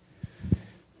way.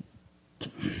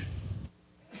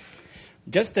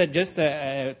 Just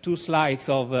 2 slides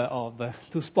of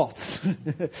 2 spots,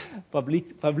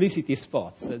 publicity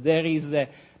spots. There is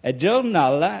a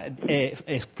journal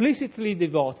explicitly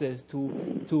devoted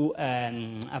to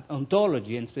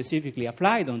ontology, and specifically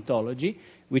applied ontology,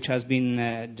 which has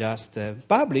been just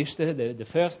published. The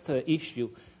first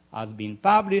issue has been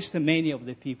published. Many of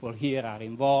the people here are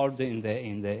involved in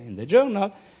the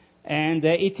journal. And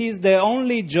it is the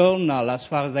only journal, as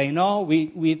far as I know,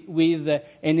 with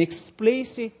an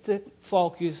explicit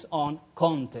focus on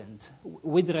content,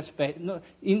 with respect,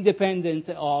 independent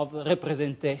of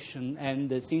representation and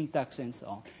the syntax and so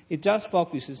on. It just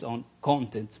focuses on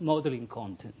content, modeling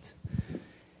content.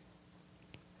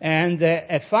 And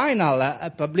a final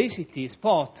publicity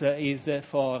spot is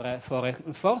for a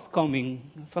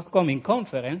forthcoming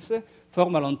conference,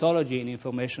 Formal Ontology in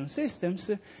Information Systems.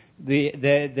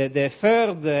 The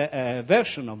third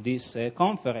version of this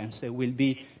conference will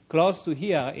be close to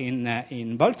here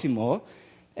in Baltimore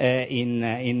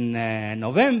in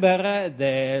November.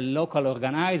 The local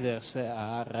organizers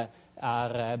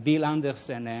are Bill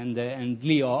Anderson and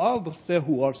Leo Oberst,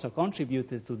 who also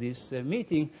contributed to this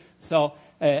meeting. So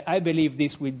I believe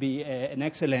this will be an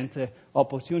excellent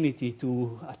opportunity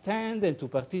to attend and to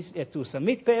participate, to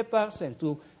submit papers and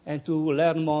to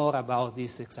learn more about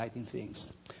these exciting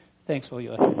things. Thanks for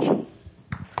your attention.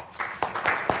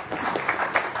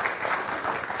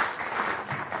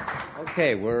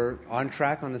 Okay, we're on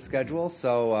track on the schedule.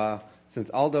 So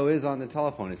since Aldo is on the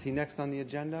telephone, is he next on the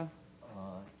agenda?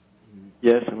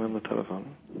 Yes, I'm on the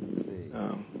telephone. Let's see.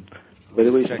 By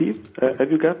the way, Steve,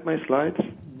 have you got my slides?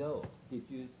 No. Did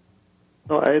you?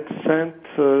 No, I had sent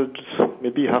just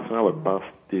maybe half an hour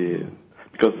past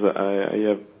because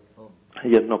I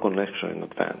had no connection in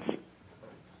advance.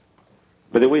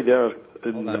 By the way,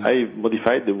 I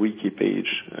modified the wiki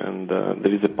page, and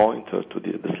there is a pointer to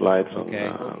the slides on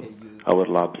our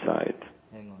lab site.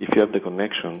 Hang on. if you have the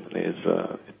connection, it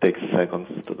takes seconds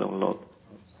to download.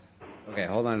 Okay,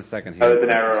 hold on a second here. Oh, there's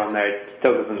an error on there. It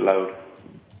still doesn't load.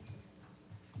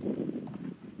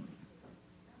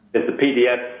 There's the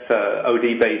PDF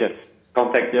OD-based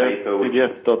context paper.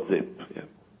 PDF.zip. Yeah.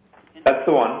 That's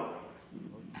the one.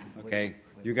 Okay,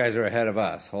 you guys are ahead of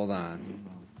us. Hold on.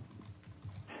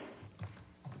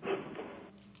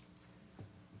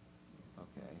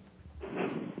 Okay.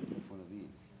 One of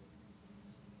these.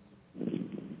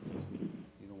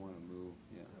 You don't want to move.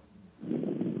 Yeah.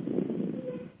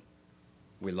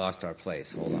 We lost our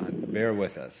place. Hold on. Bear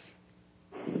with us.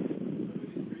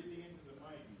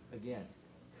 Again.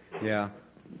 Yeah.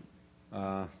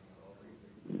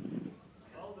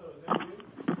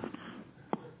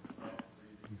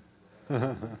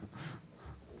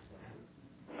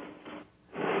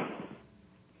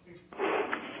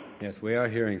 Yes, we are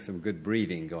hearing some good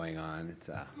breathing going on. It's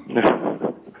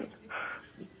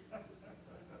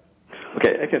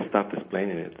Okay, I can start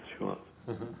explaining it if you want.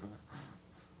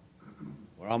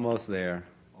 We're almost there.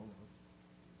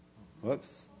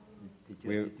 Whoops. Did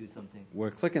you have to do something?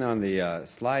 We're clicking on the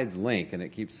slides link, and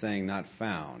it keeps saying not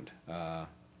found.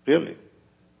 Really?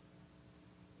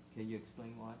 Can you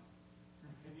explain why?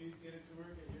 Can you get it to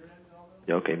work at your end, Aldo?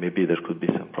 Yeah, okay, maybe there could be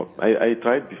some problem. I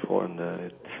tried before and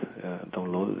it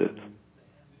downloaded it. Did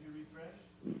you refresh?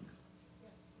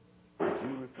 Did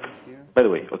you refresh here? By the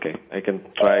way, okay, I can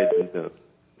try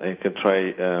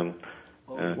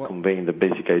conveying the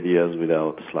basic ideas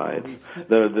without slides.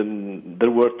 There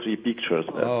were 3 pictures.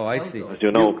 Oh, I see. As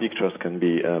you know, pictures can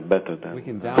be better than... We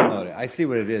can download it. I see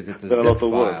what it is. It's a there are a zip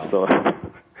lot of file. work, so...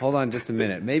 Hold on just a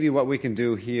minute. Maybe what we can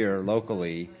do here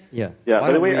locally... Yeah. Yeah, Why by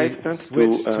the don't way, we I sent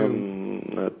switch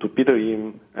to Peter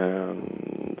Im's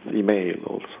email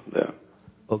also there.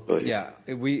 Okay. Yeah,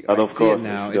 I see course, it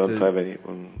now. if you don't have any,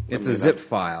 It's a zip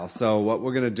file. So what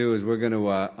we're going to do is we're going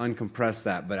to uncompress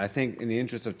that. But I think in the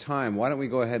interest of time, why don't we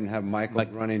go ahead and have Michael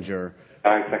Runninger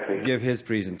Exactly. give his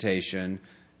presentation.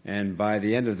 And by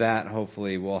the end of that,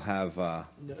 hopefully we'll have...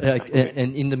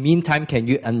 And in the meantime, can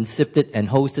you unzip it and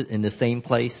host it in the same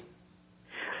place?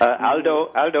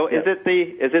 Aldo, is it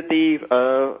the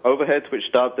overheads which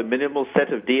start the minimal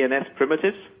set of DNS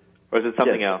primitives, or is it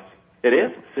something else? It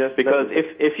is? Yes. Because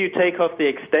if you take off the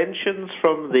extensions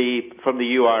from the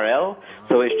URL,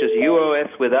 so it's just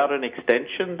UOS without an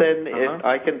extension, then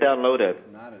I can download it.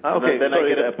 Okay, then I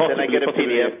get a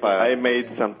PDF file. I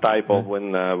made some typo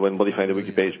when modifying the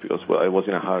wiki page because I was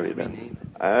in a hurry then.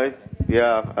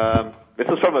 This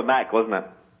was from a Mac, wasn't it?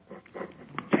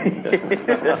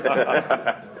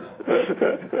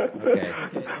 Okay.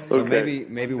 So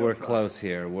maybe we're close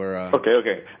here. We're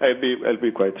Okay. I'll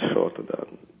be quite short on that.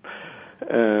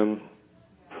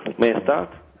 May I start?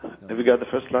 Have you got the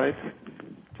first slide?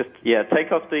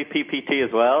 Take off the PPT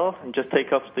as well, and just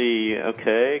take off the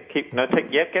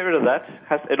get rid of that.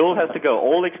 It all has to go.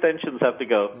 All extensions have to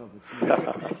go.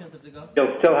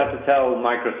 You'll still have to tell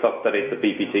Microsoft that it's a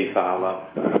PPT file, though.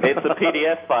 It's a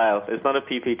PDF file. It's not a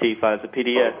PPT file. It's a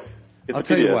PDF. I'll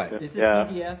tell you what. Is it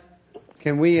PDF?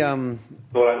 Can we All I'm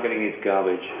getting is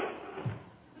garbage.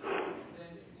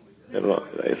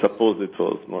 I suppose it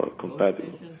was more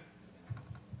compatible.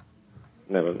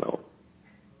 Never know.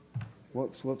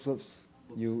 Whoops.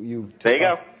 You. There you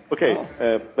go. Okay.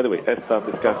 By the way, I start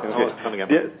discussing. Oh, it's coming up.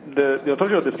 The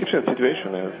ontological description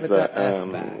situation as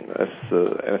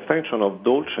an extension of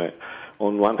Dolce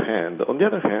on one hand. On the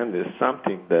other hand, is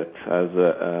something that has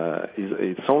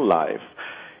its own life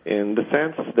in the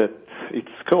sense that its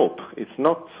scope is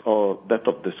not that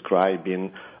of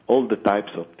describing all the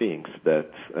types of things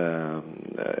that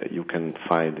you can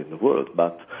find in the world,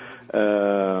 but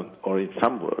or in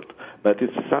some world. But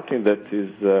it's something that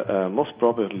is most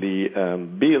probably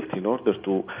built in order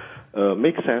to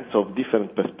make sense of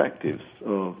different perspectives,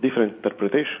 of different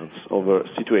interpretations over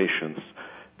situations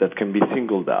that can be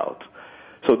singled out.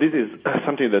 So this is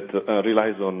something that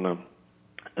relies on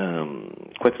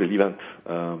quite relevant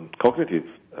cognitive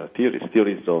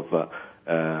theories of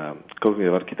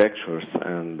cognitive architectures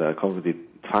and cognitive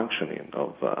functioning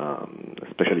of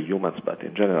especially humans, but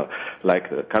in general, like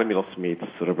Carl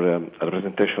Milov-Smith's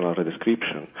representational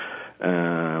redescription,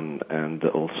 and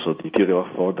also the theory of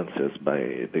affordances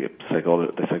by the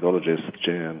psychologist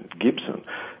Jan Gibson,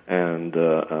 and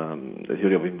the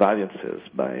theory of invariances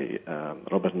by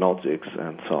Robert Nozick,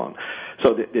 and so on.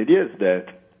 So the idea is that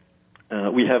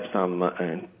we have some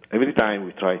every time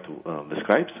we try to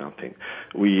describe something,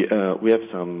 we have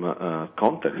some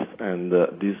context, and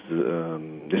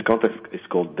this context is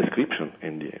called description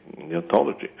in the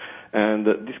ontology. And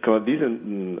this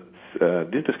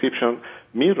this description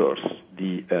mirrors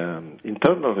the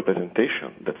internal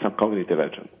representation that some cognitive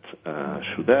agent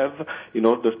should have in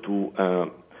order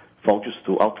to focus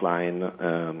to outline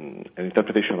an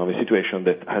interpretation of a situation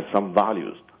that has some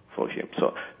values for him.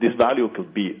 So this value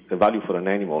could be a value for an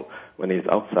animal when he's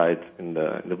outside in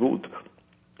the wood,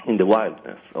 in the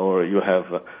wildness, or you have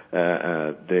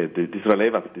this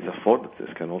relevance, these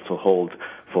affordances can also hold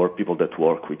for people that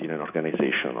work within an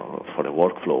organization or for a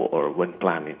workflow or when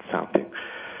planning something.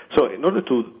 So in order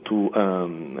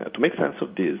to make sense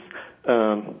of this,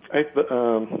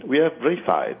 we have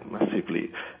verified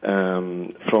massively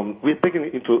we've taken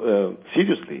into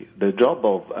seriously the job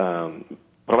of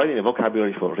providing a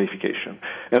vocabulary for reification.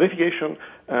 And reification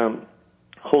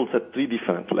holds at three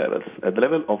different levels. At the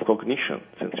level of cognition,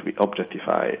 since we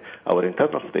objectify our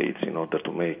internal states in order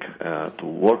to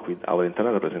work with our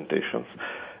internal representations.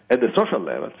 At the social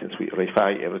level, since we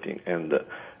reify everything, and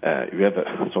we have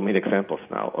so many examples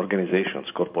now, organizations,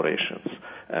 corporations,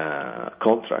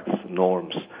 contracts,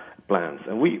 norms, plans,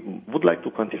 and we would like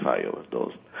to quantify all of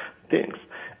those things.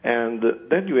 And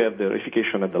then you have the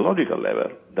reification at the logical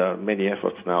level. There are many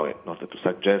efforts now in order to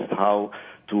suggest how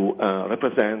to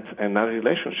represent and narrow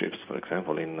relationships, for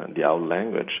example, in the owl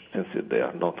language, since they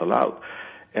are not allowed.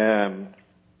 And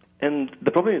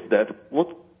the problem is that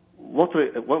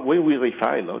when we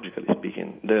reify, logically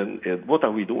speaking, then what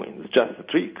are we doing? It's just a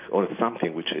trick or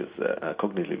something which is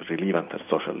cognitively relevant and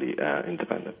socially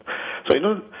independent. So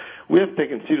we have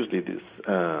taken seriously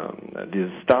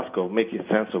this task of making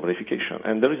sense of reification,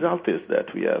 and the result is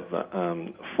that we have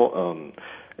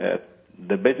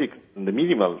the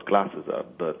minimal classes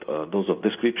are those of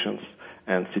descriptions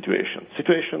and situations.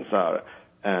 Situations are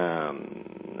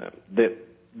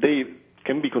they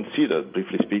can be considered,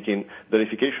 briefly speaking,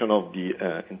 verification of the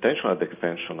intentional and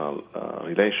extensional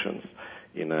relations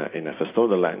in a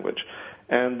first-order language.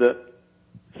 And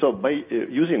so by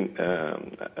using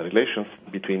relations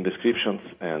between descriptions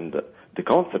and the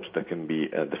concepts that can be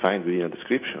defined within a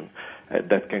description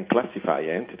that can classify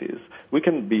entities, we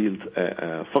can build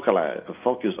a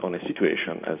focus on a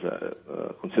situation as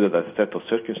considered as a set of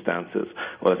circumstances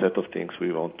or a set of things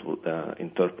we want to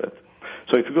interpret.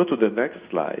 So if you go to the next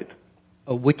slide.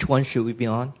 Which one should we be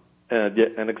on?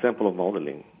 An example of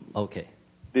modeling. Okay.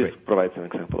 This Great. provides an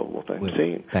example of what I'm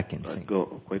saying. Back in sync.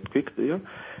 Go quite quick here.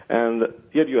 And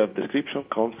here you have description,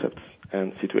 concepts,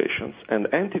 and situations. And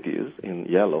entities in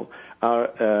yellow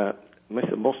are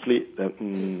mostly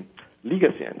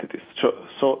legacy entities.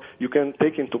 So you can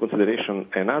take into consideration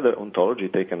another ontology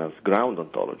taken as ground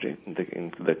ontology.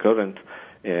 In the current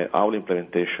OWL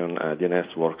implementation,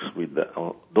 DNS works with the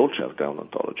Dolce as ground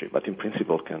ontology, but in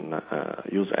principle can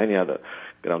use any other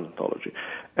ground ontology.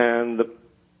 And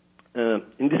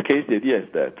in this case, the idea is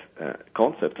that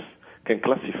concepts can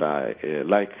classify,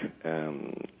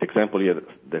 example here,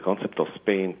 the concept of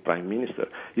Spain prime minister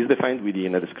is defined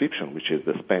within a description, which is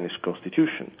the Spanish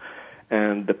constitution.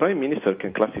 And the prime minister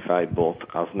can classify both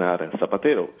Aznar and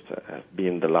Zapatero,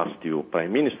 being the last two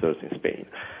prime ministers in Spain.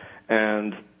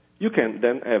 And you can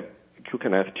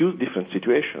have two different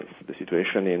situations. The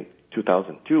situation in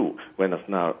 2002, when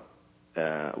Aznar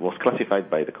was classified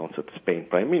by the concept Spain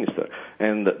prime minister,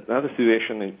 and another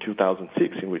situation in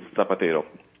 2006 in which Zapatero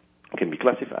can be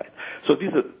classified. So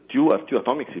these are two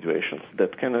atomic situations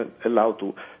that can allow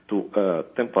to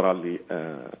temporarily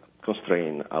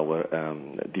constrain our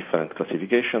different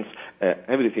classifications,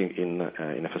 everything in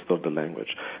a first-order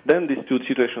language. Then these two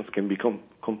situations can be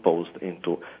composed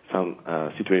into some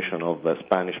situation of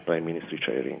Spanish prime ministry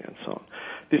chairing and so on.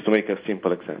 This to make a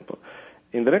simple example.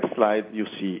 In the next slide, you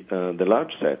see the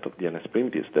large set of DNS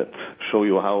primitives that show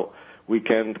you how we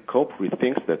can cope with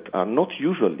things that are not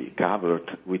usually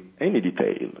covered with any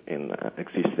detail in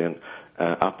existing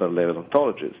upper-level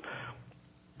ontologies,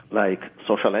 like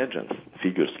social agents,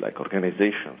 figures like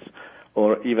organizations,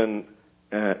 or even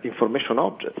information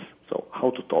objects. So how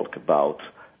to talk about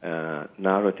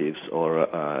narratives or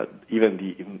even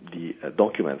the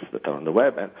documents that are on the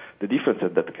web, and the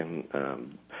differences that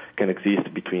can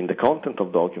exist between the content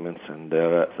of documents and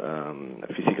their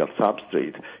physical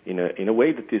substrate in a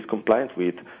way that is compliant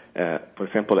with, for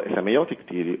example, a semiotic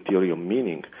theory of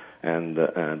meaning, and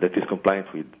that is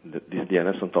compliant with this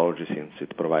DNS ontology, since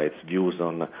it provides views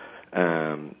on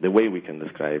the way we can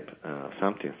describe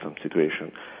something, some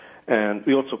situation. And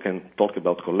we also can talk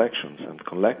about collections and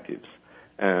collectives.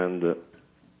 And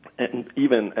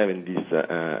even having this,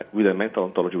 with a mental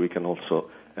ontology, we can also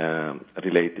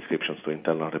relate descriptions to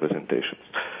internal representations.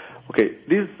 Okay,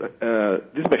 this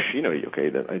machinery, okay,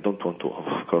 that I don't want to,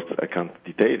 of course, I can't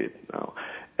detail it now,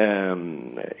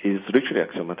 is richly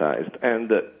axiomatized,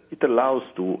 and it allows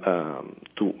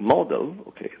to model,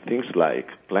 okay, things like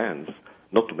plans,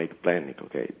 not to make planning,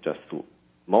 okay, just to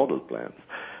model plans,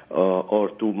 or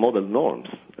to model norms,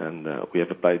 and we have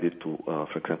applied it to,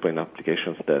 for example, in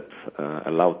applications that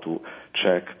allow to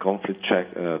check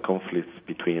conflicts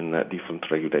between different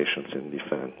regulations in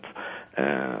different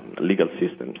legal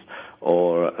systems,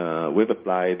 or we've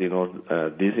applied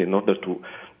this in order to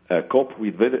cope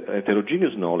with very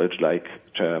heterogeneous knowledge, like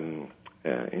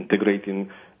integrating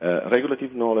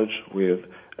regulative knowledge with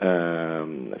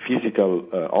physical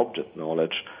object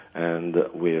knowledge and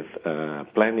with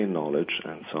planning knowledge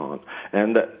and so on.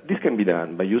 And this can be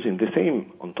done by using the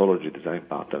same ontology design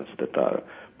patterns that are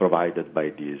provided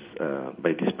by these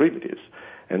primitives.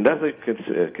 And as I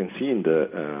can see in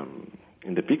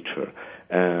the picture,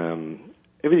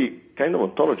 every kind of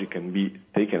ontology can be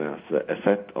taken as a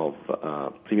set of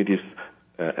primitives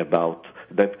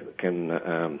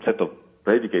set of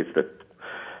predicates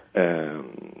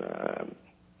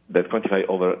that quantify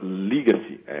over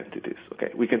legacy entities.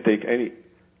 Okay, we can take any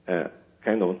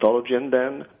kind of ontology, and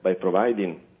then by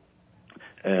providing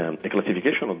a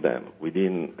classification of them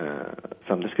within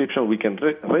some description, we can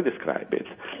redescribe it,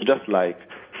 just like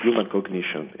human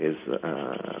cognition is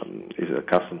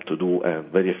accustomed to do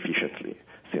very efficiently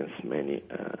since many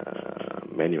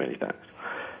times.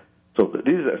 So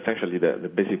this is essentially the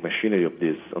basic machinery of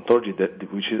this ontology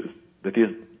that is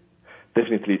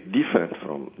definitely different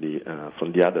from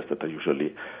the others that are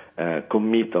usually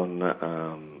commit on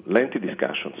lengthy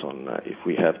discussions on if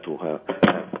we have to have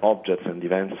objects and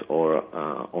events or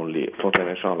only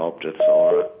four-dimensional objects,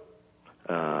 or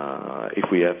if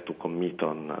we have to commit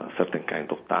on a certain kind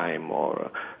of time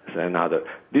or another.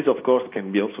 This, of course,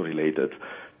 can be also related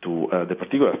to the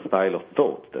particular style of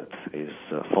thought that is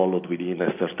followed within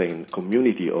a certain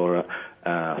community or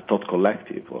thought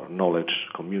collective or knowledge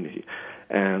community.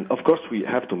 And of course, we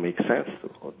have to make sense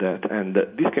of that, and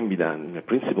this can be done in a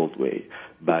principled way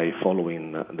by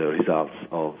following the results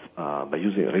of,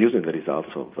 reusing the results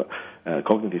of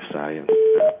cognitive science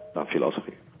and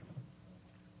philosophy.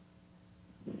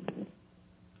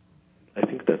 I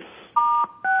think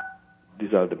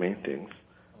these are the main things.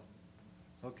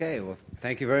 Okay, well,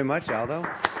 thank you very much, Aldo.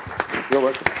 You're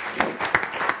welcome.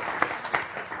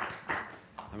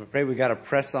 I'm afraid we got to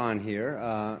press on here.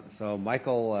 So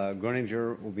Michael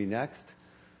Groninger will be next,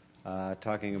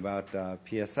 talking about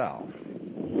PSL.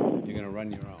 You're going to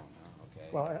run your own. Okay.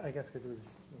 Well, I guess because it was.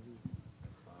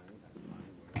 That's fine.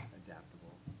 We're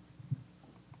adaptable.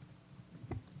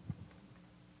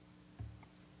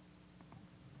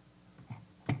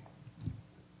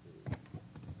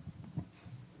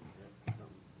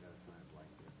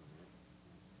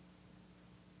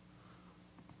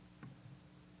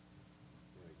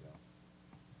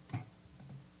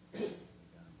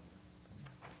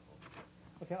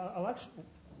 Okay,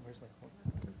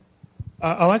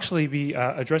 I'll actually be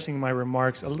addressing my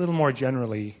remarks a little more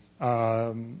generally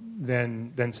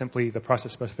than simply the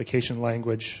process specification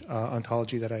language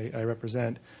ontology that I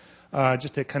represent,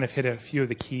 just to kind of hit a few of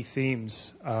the key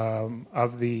themes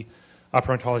of the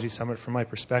Upper Ontology Summit from my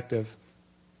perspective.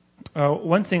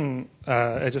 One thing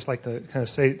I'd just like to kind of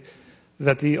say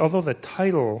that although the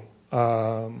title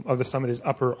of the summit is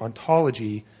Upper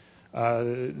Ontology,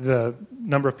 the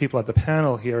number of people at the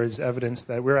panel here is evidence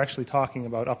that we're actually talking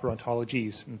about upper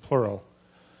ontologies in plural.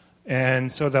 And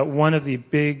so that one of the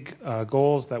big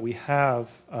goals that we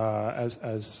have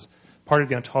as part of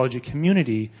the ontology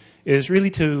community is really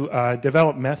to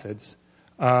develop methods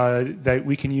that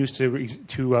we can use to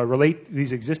relate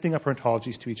these existing upper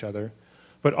ontologies to each other,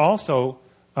 but also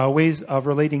ways of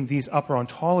relating these upper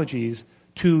ontologies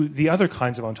to the other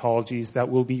kinds of ontologies that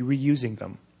will be reusing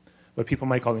them, what people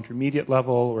might call intermediate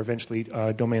level or eventually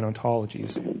domain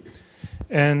ontologies.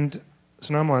 And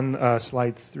so now I'm on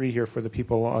slide 3 here for the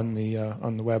people on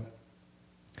the web.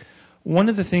 One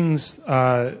of the things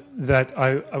that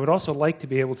I would also like to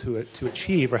be able to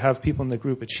achieve or have people in the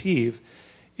group achieve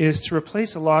is to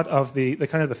replace a lot of the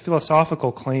kind of the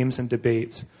philosophical claims and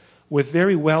debates with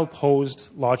very well posed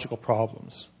logical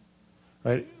problems.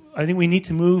 Right? I think we need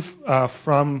to move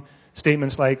from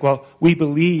statements like, well, we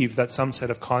believe that some set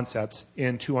of concepts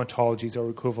in two ontologies are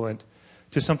equivalent,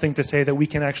 to something to say that we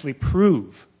can actually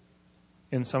prove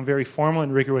in some very formal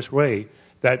and rigorous way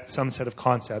that some set of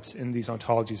concepts in these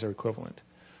ontologies are equivalent.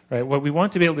 Right? What we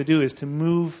want to be able to do is to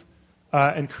move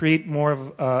and create more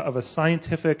of a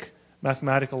scientific,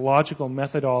 mathematical, logical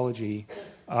methodology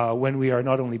when we are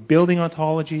not only building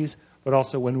ontologies, but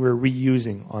also when we're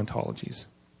reusing ontologies.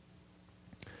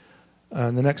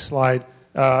 On the next slide,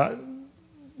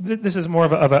 this is more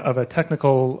of a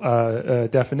technical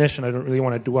definition. I don't really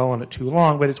want to dwell on it too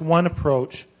long, but it's one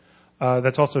approach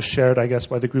that's also shared, I guess,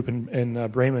 by the group in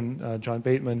Bremen, John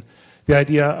Bateman, the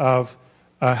idea of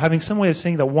having some way of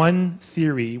saying that one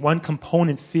theory, one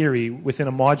component theory within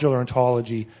a modular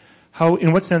ontology,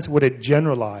 in what sense would it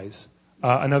generalize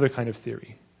another kind of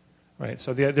theory, right?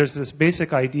 So there's this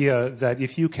basic idea that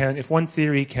if one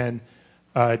theory can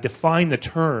define the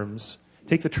terms,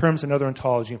 take the terms in another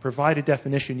ontology and provide a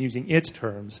definition using its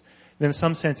terms, then in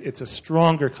some sense it's a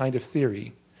stronger kind of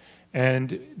theory.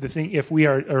 And the thing, if we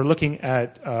are looking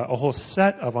at a whole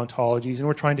set of ontologies and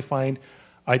we're trying to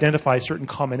identify certain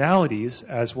commonalities,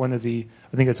 as one of the,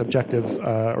 I think it's objective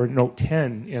or note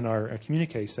 10 in our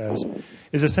communique says,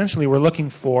 is essentially we're looking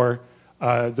for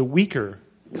the weaker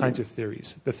kinds of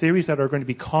theories. The theories that are going to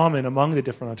be common among the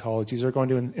different ontologies are going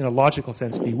to, in a logical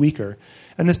sense, be weaker.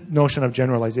 And this notion of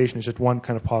generalization is just one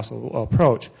kind of possible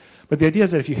approach. But the idea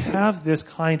is that if you have this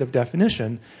kind of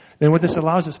definition, then what this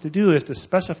allows us to do is to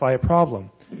specify a problem.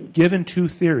 Given two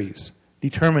theories,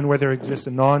 determine whether there exists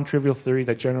a non-trivial theory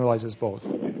that generalizes both.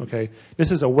 Okay?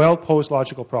 This is a well-posed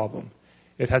logical problem.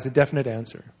 It has a definite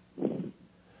answer.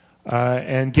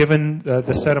 And given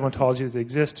the set of ontologies that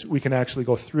exist, we can actually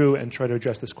go through and try to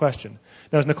address this question.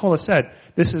 Now, as Nicola said,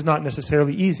 this is not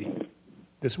necessarily easy.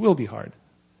 This will be hard.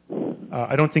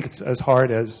 I don't think it's as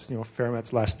hard as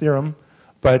Fermat's last theorem,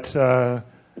 but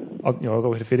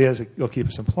although if it is, it'll keep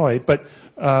us employed. But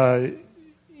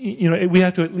we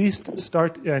have to at least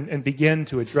start and begin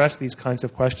to address these kinds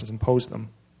of questions and pose them.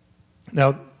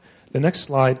 Now, the next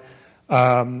slide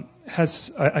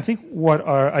has, I think, what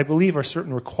I believe are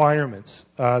certain requirements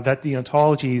that the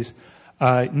ontologies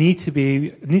need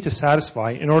to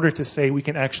satisfy in order to say we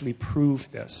can actually prove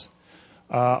this.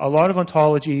 A lot of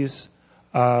ontologies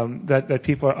that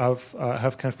people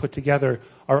have kind of put together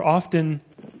are often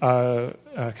kind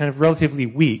of relatively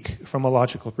weak from a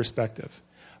logical perspective.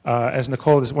 As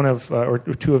Nicola's one of or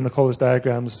two of Nicola's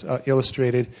diagrams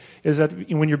illustrated, is that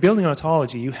when you're building an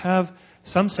ontology, you have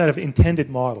some set of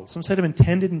intended models, some set of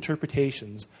intended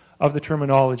interpretations of the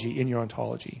terminology in your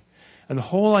ontology. And the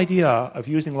whole idea of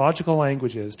using logical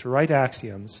languages to write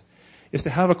axioms is to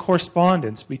have a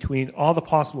correspondence between all the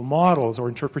possible models or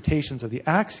interpretations of the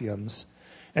axioms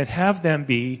and have them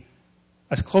be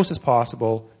as close as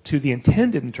possible to the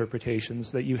intended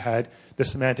interpretations that you had, the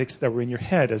semantics that were in your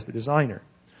head as the designer.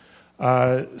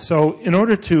 So in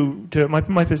order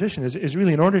my position is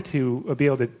really in order to be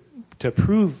able to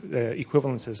prove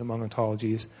equivalences among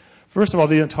ontologies, first of all,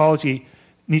 the ontology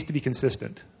needs to be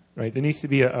consistent, right? There needs to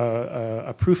be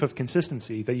a proof of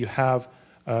consistency that you have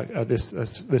this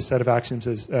set of axioms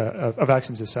is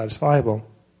satisfiable.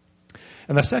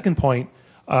 And the second point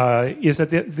is that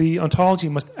the ontology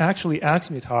must actually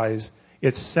axiomatize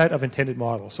its set of intended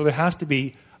models. So there has to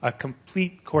be a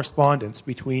complete correspondence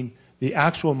between the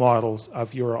actual models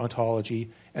of your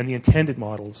ontology and the intended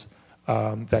models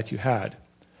that you had.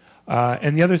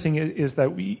 And the other thing is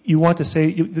that you want to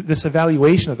say this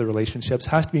evaluation of the relationships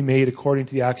has to be made according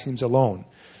to the axioms alone.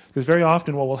 Because very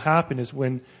often what will happen is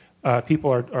when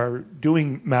people are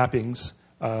doing mappings,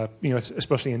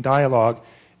 especially in dialogue,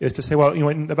 is to say, well,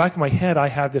 in the back of my head I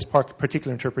have this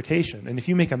particular interpretation. And if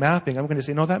you make a mapping, I'm going to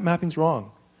say, no, that mapping's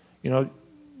wrong.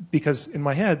 Because in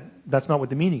my head, that's not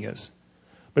what the meaning is.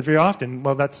 But very often,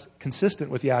 well, that's consistent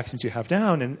with the axioms you have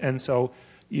down, and so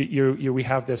we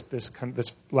have this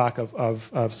lack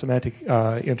of semantic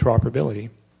interoperability.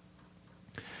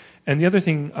 And the other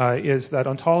thing is that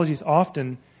ontologies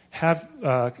often have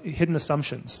hidden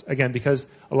assumptions, again, because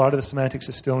a lot of the semantics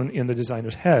is still in the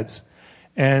designer's heads.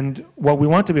 And what we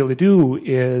want to be able to do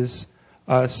is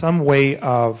some way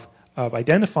of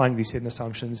identifying these hidden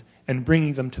assumptions and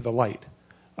bringing them to the light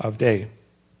of day.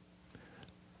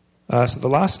 So the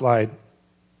last slide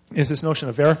is this notion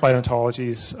of verified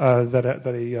ontologies that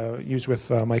I used with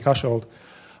Mike Ushold.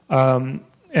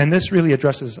 And this really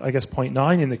addresses, I guess, point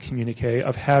 9 in the communique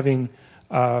of having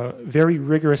very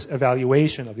rigorous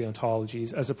evaluation of the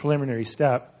ontologies as a preliminary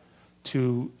step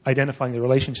to identifying the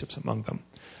relationships among them.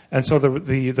 And so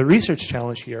the research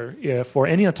challenge here for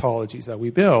any ontologies that we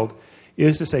build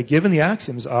is to say, given the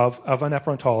axioms of an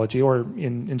upper ontology or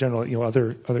in general,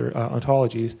 other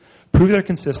ontologies, prove they're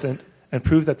consistent and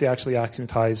prove that they actually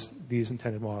axiomatize these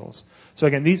intended models. So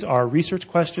again, these are research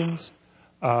questions,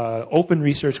 open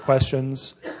research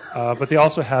questions, but they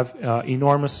also have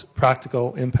enormous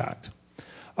practical impact.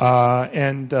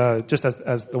 And just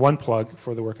as the one plug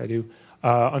for the work I do,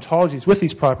 ontologies with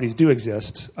these properties do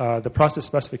exist. The process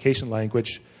specification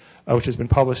language, which has been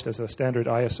published as a standard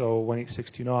ISO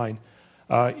 18629,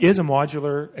 is a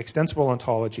modular, extensible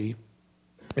ontology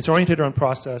It's oriented around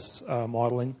process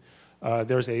modeling.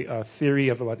 There's a theory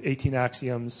of about 18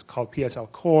 axioms called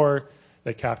PSL Core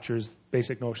that captures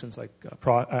basic notions like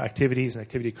activities and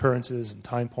activity occurrences and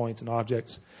time points and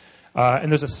objects.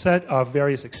 And there's a set of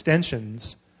various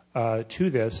extensions to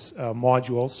this,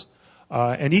 modules.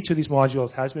 And each of these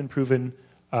modules has been proven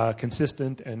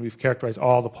consistent, and we've characterized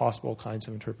all the possible kinds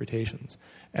of interpretations.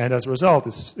 And as a result,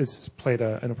 it's played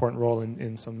an important role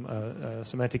in some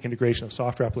semantic integration of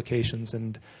software applications,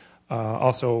 and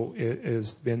also it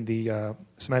has been the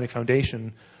semantic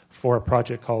foundation for a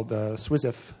project called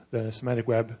SWSIF, the Semantic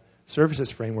Web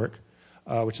Services Framework,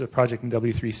 which is a project in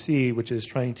W3C, which is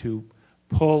trying to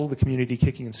pull the community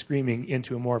kicking and screaming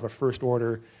into a more of a first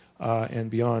order and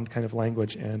beyond kind of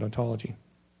language and ontology.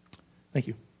 Thank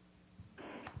you.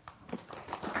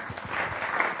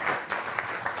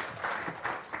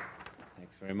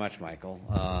 Thanks very much, Michael.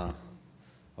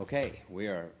 Okay, we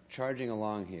are charging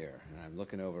along here, and I'm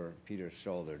looking over Peter's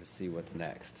shoulder to see what's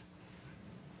next.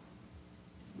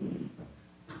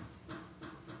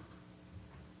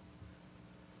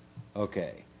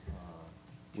 Okay.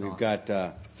 We've got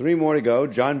 3 more to go.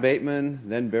 John Bateman,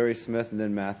 then Barry Smith, and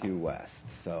then Matthew West.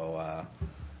 So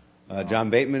John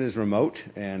Bateman is remote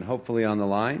and hopefully on the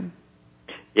line.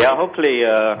 Yeah, hopefully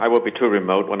I won't be too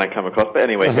remote when I come across. But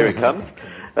anyway, here he comes.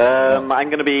 I'm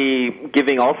going to be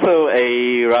giving also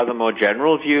a rather more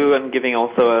general view and giving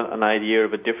also an idea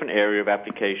of a different area of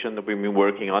application that we've been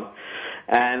working on,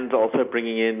 and also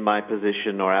bringing in my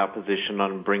position or our position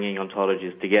on bringing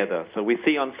ontologies together. So we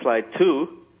see on slide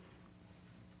 2,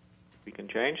 we can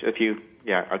change.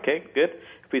 Okay, good.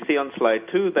 If we see on slide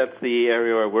 2, that's the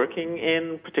area we're working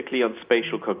in, particularly on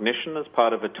spatial cognition as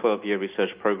part of a 12-year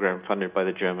research program funded by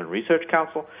the German Research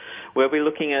Council, where we're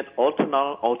looking at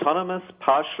autonomous,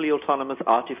 partially autonomous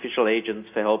artificial agents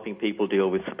for helping people deal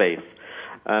with space.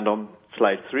 And on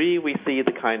slide 3, we see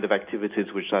the kind of activities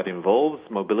which that involves: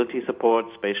 mobility support,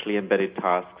 spatially embedded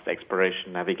tasks,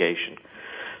 exploration, navigation.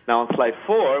 Now, on slide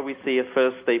 4, we see a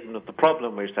first statement of the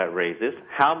problem which that raises.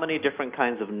 How many different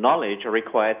kinds of knowledge are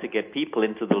required to get people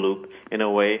into the loop in a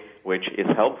way which is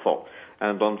helpful?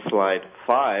 And on slide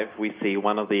 5, we see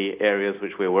one of the areas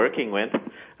which we're working with,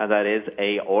 and that is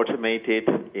a automated,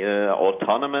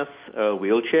 autonomous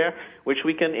wheelchair, which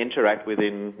we can interact with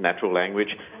in natural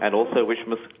language, and also which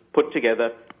must put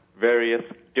together various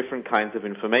different kinds of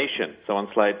information. So on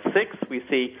slide 6, we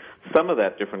see some of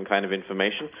that different kind of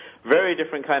information, very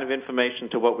different kind of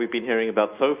information to what we've been hearing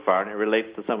about so far, and it relates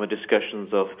to some of the discussions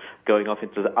of going off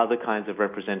into the other kinds of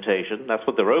representation. That's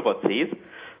what the robot sees.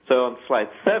 So on slide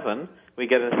 7, we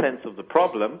get a sense of the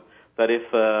problem, that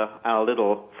if our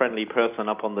little friendly person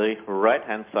up on the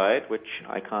right-hand side, which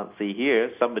I can't see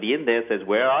here, somebody in there says,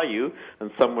 "Where are you?"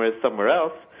 and somewhere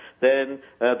else, then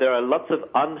there are lots of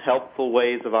unhelpful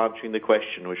ways of answering the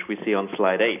question, which we see on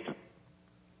slide 8.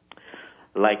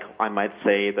 Like, I might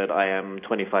say that I am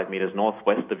 25 meters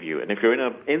northwest of you. And if you're in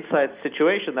an inside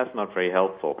situation, that's not very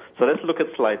helpful. So let's look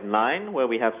at slide 9, where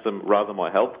we have some rather more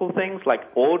helpful things, like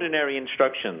ordinary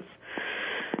instructions.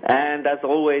 And as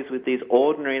always with these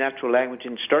ordinary natural language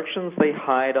instructions, they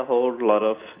hide a whole lot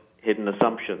of hidden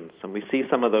assumptions. And we see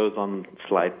some of those on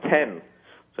slide 10.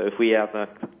 So if we have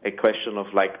a question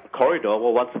of like corridor,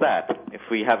 well, what's that? If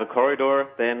we have a corridor,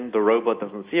 then the robot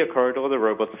doesn't see a corridor, the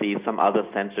robot sees some other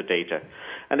sensor data.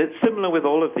 And it's similar with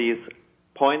all of these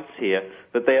points here,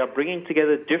 that they are bringing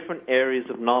together different areas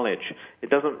of knowledge. It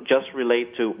doesn't just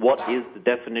relate to what is the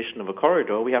definition of a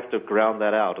corridor, we have to ground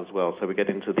that out as well. So we get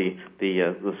into the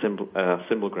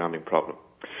symbol grounding problem.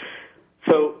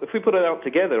 So if we put it out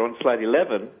together on slide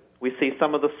 11, we see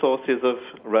some of the sources of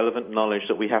relevant knowledge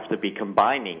that we have to be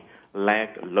combining,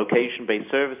 like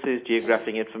location-based services,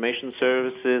 geographic information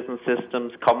services and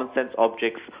systems, common sense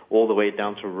objects, all the way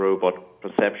down to robot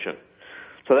perception.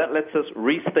 So that lets us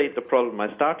restate the problem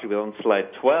I started with on slide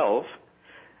 12.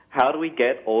 How do we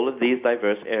get all of these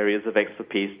diverse areas of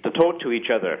expertise to talk to each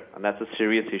other? And that's a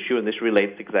serious issue, and this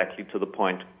relates exactly to the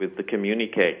point with the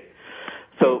communique.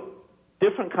 So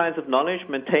different kinds of knowledge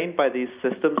maintained by these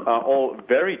systems are all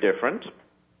very different.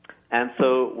 And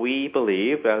so we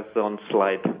believe, as on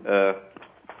slide,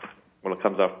 it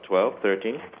comes after 12,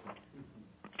 13,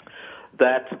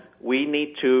 that we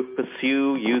need to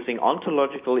pursue, using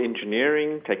ontological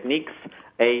engineering techniques,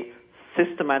 a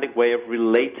systematic way of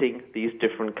relating these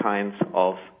different kinds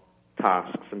of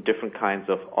tasks and different kinds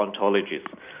of ontologies.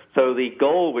 So the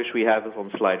goal which we have is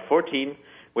on slide 14,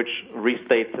 which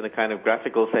restates in a kind of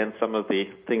graphical sense some of the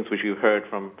things which you've heard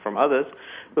from others,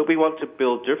 but we want to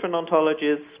build different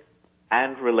ontologies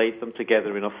and relate them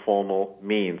together in a formal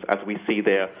means, as we see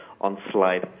there on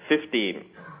slide 15.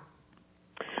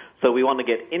 So we want to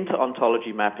get into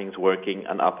ontology mappings working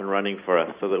and up and running for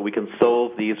us so that we can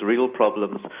solve these real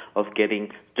problems of getting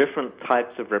different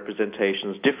types of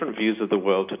representations, different views of the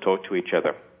world to talk to each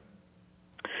other.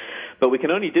 But we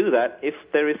can only do that if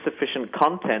there is sufficient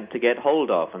content to get hold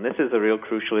of. And this is a real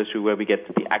crucial issue where we get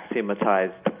to the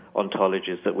axiomatized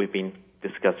ontologies that we've been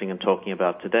discussing and talking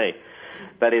about today.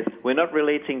 That is, we're not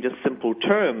relating just simple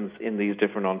terms in these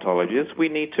different ontologies. We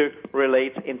need to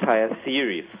relate entire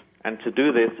theories. And to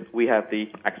do this, we have the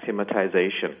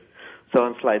axiomatization. So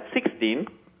on slide 16,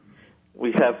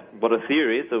 we have what a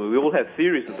theory is. So we all have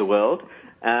theories of the world,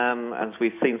 as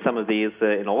we've seen some of these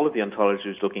in all of the ontologies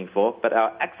we're looking for. But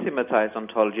our axiomatized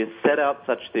ontologies set out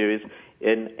such theories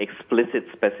in explicit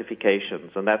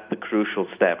specifications, and that's the crucial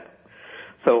step.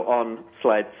 So on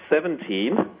slide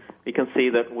 17, you can see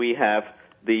that we have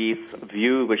this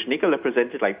view which Nicola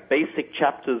presented, like basic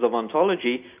chapters of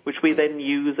ontology, which we then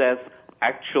use as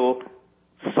actual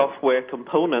software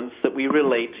components that we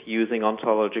relate using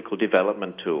ontological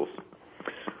development tools.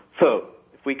 So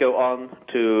if we go on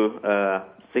to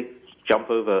jump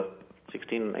over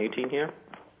 16 and 18 here.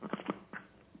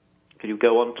 Could you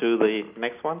go on to the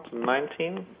next one, to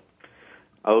 19?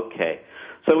 Okay.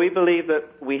 So we believe that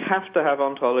we have to have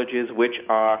ontologies which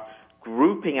are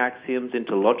grouping axioms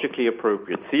into logically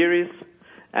appropriate theories,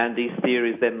 and these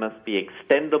theories then must be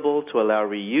extendable to allow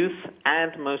reuse,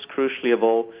 and most crucially of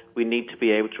all, we need to be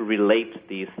able to relate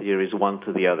these theories one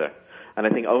to the other. And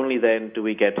I think only then do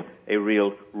we get a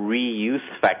real reuse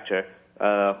factor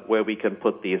where we can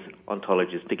put these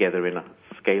ontologies together in a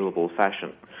scalable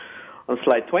fashion. On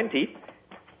slide 20,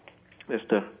 just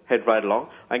to head right along,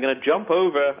 I'm going to jump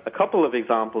over a couple of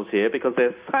examples here because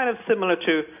they're kind of similar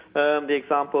to the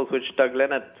examples which Doug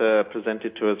Leonard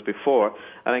presented to us before.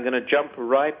 And I'm going to jump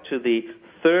right to the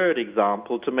third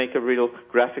example to make a real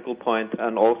graphical point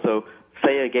and also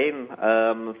say again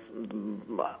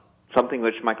something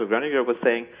which Michael Groninger was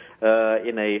saying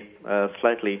in a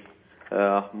slightly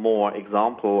more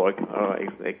example or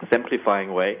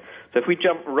exemplifying way. So if we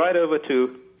jump right over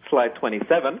to slide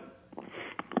 27,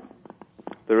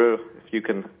 if you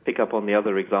can pick up on the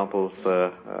other examples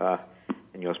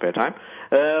in your spare time,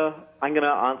 I'm going to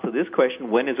answer this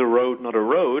question, when is a road not a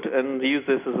road, and use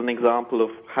this as an example of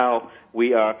how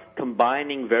we are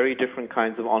combining very different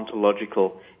kinds of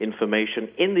ontological information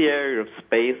in the area of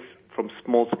space from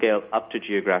small scale up to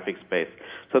geographic space.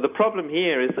 So the problem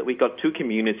here is that we've got two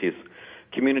communities.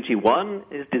 Community one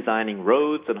is designing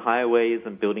roads and highways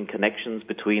and building connections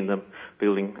between them,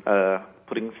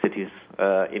 putting cities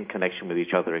in connection with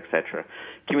each other, etc.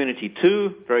 Community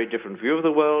two, very different view of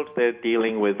the world. They're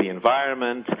dealing with the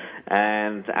environment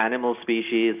and animal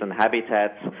species and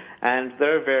habitats, and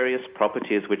there are various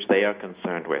properties which they are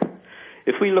concerned with.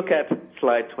 If we look at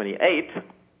slide 28,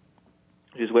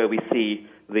 which is where we see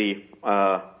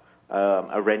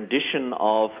a rendition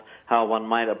of how one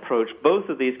might approach both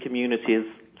of these communities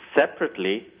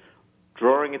separately,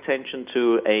 drawing attention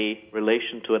to a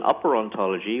relation to an upper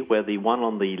ontology where the one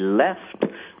on the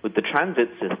left with the transit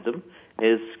system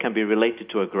can be related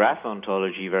to a graph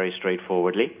ontology very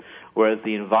straightforwardly, whereas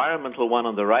the environmental one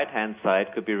on the right-hand side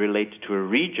could be related to a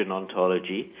region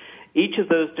ontology. Each of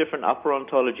those different upper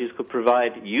ontologies could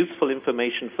provide useful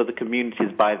information for the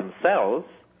communities by themselves,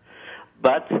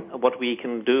 but what we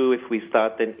can do if we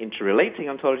start then interrelating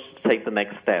ontologies to take the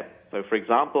next step. So, for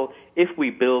example, if we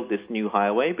build this new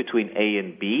highway between A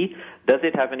and B, does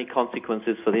it have any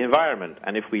consequences for the environment?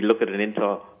 And if we look at an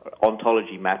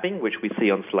ontology mapping, which we see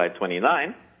on slide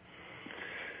 29,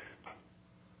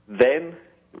 then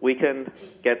we can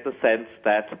get the sense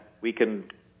that we can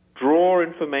draw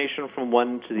information from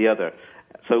one to the other.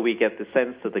 So we get the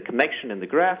sense that the connection in the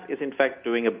graph is in fact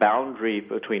doing a boundary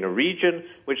between a region,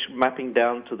 which mapping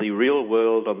down to the real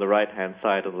world on the right-hand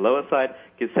side or the lower side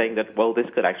is saying that, well, this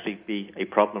could actually be a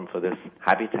problem for this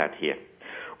habitat here.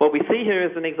 What we see here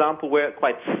is an example where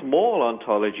quite small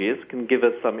ontologies can give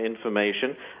us some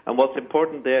information, and what's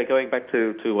important there, going back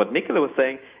to what Nicola was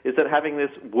saying, is that having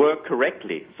this work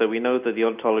correctly, so we know that the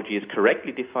ontology is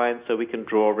correctly defined so we can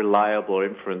draw reliable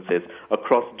inferences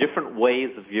across different ways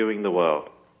of viewing the world.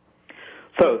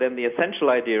 So then the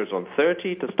essential idea is on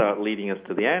 30 to start leading us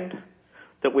to the end,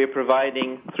 that we're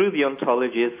providing through the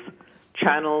ontologies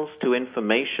channels to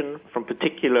information from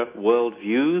particular world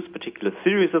views, particular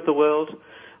theories of the world.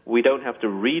 We don't have to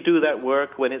redo that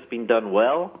work when it's been done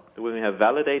well, when we have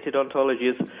validated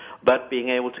ontologies, but being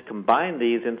able to combine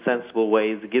these in sensible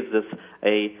ways gives us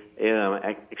a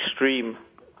extreme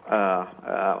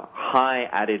high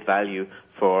added value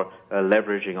for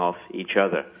leveraging off each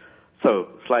other. So,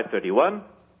 slide 31,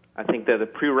 I think that the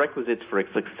prerequisites for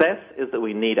success is that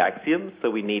we need axioms,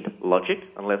 so we need logic,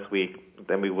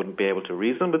 then we wouldn't be able to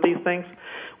reason with these things.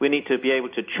 We need to be able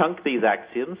to chunk these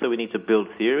axioms, so we need to build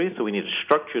theories, so we need a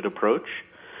structured approach,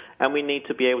 and we need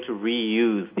to be able to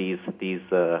reuse these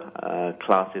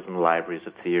classes and libraries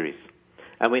of theories.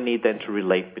 And we need then to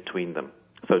relate between them.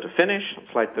 So to finish,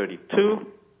 slide 32.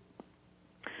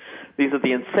 These are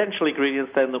the essential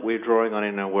ingredients then that we're drawing on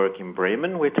in our work in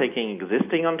Bremen. We're taking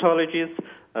existing ontologies,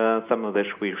 some of which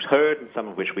we've heard and some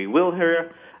of which we will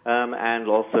hear, and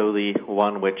also the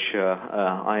one which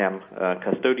I am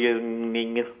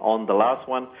custodianing on, the last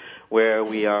one, where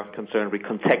we are concerned with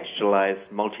contextualized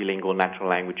multilingual natural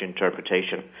language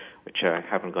interpretation, which I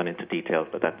haven't gone into details,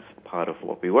 but that's part of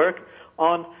what we work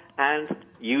on, and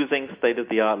using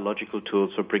state-of-the-art logical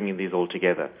tools for bringing these all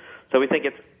together. So we think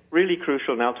it's really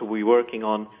crucial now to be working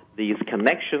on these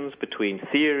connections between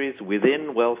theories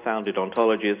within well-founded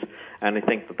ontologies, and I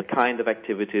think that the kind of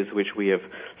activities which we have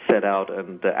set out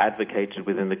and advocated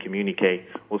within the communique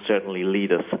will certainly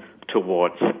lead us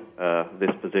towards this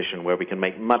position where we can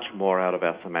make much more out of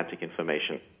our semantic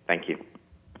information. Thank you.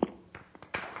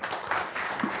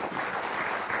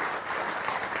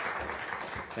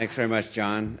 Thanks very much,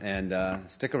 John. And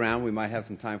stick around. We might have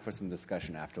some time for some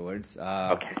discussion afterwards.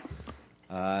 Okay.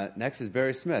 Next is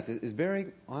Barry Smith. Is Barry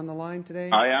on the line today?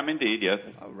 I am indeed, yes.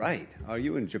 All right. Are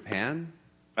you in Japan?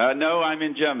 No, I'm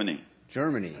in Germany.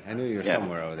 Germany. I knew you were Yes.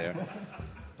 somewhere over there.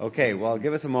 Okay, well,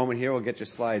 give us a moment here. We'll get your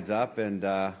slides up and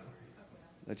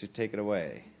let you take it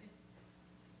away.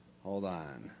 Hold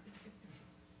on.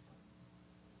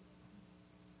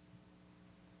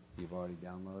 You've already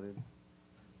downloaded?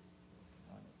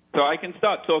 So I can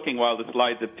start talking while the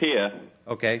slides appear.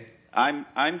 Okay.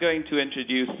 I'm going to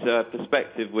introduce a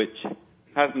perspective which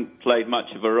hasn't played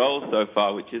much of a role so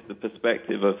far, which is the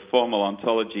perspective of formal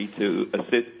ontology to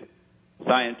assist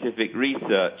scientific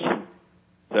research.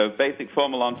 So basic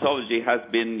formal ontology has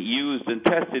been used and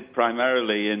tested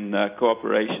primarily in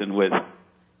cooperation with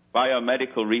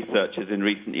biomedical researchers in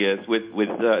recent years, with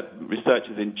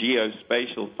researchers in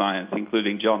geospatial science,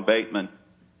 including John Bateman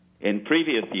in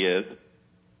previous years.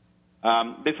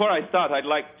 Before I start, I'd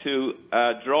like to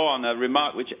draw on a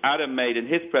remark which Adam made in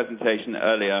his presentation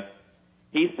earlier.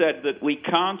 He said that we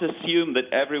can't assume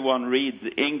that everyone reads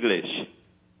English.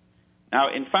 Now,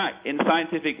 in fact, in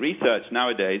scientific research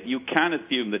nowadays, you can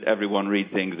assume that everyone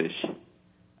reads English.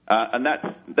 And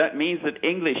that means that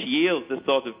English yields a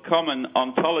sort of common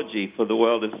ontology for the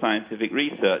world of scientific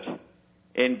research.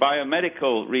 In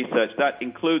biomedical research, that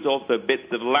includes also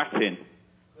bits of Latin.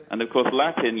 And, of course,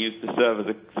 Latin used to serve as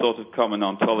a sort of common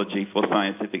ontology for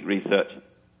scientific research.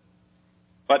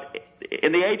 But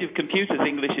in the age of computers,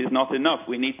 English is not enough.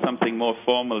 We need something more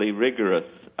formally rigorous.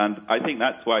 And I think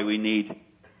that's why we need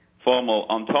formal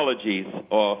ontologies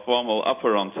or formal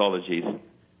upper ontologies.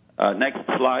 Next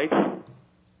slide.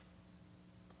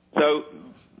 So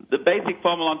the basic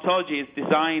formal ontology is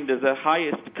designed as a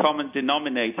highest common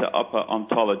denominator upper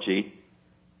ontology,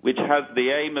 which has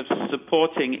the aim of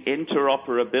supporting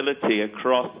interoperability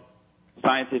across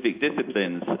scientific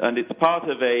disciplines. And it's part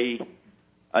of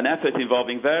an effort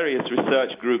involving various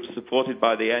research groups supported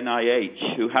by the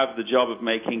NIH, who have the job of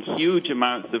making huge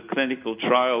amounts of clinical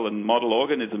trial and model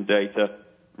organism data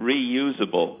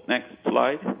reusable. Next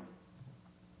slide.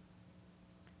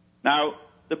 Now,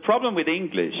 the problem with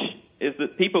English is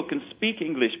that people can speak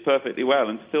English perfectly well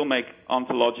and still make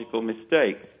ontological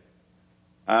mistakes.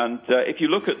 And if you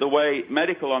look at the way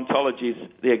medical ontologies,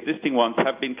 the existing ones,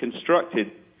 have been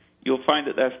constructed, you'll find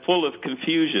that they're full of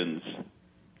confusions.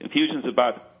 Confusions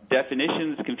about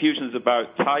definitions, confusions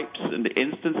about types and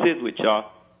instances, which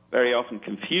are very often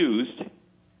confused,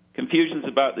 confusions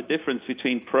about the difference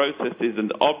between processes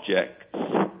and objects,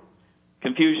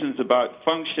 confusions about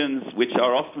functions which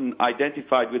are often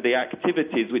identified with the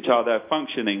activities which are their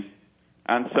functioning,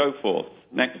 and so forth.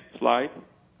 Next slide.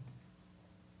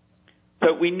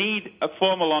 So we need a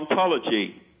formal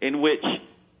ontology in which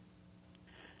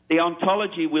the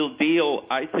ontology will deal,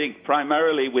 I think,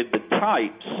 primarily with the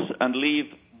types and leave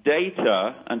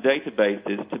data and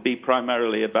databases to be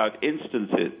primarily about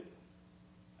instances.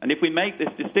 And if we make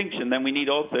this distinction, then we need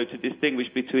also to distinguish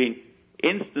between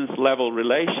instance-level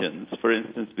relations, for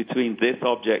instance, between this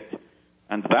object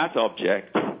and that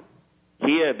object,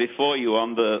 here before you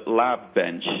on the lab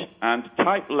bench, and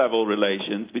type-level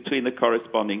relations between the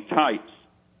corresponding types.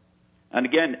 And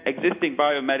again, existing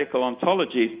biomedical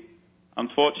ontologies,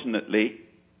 unfortunately,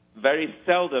 very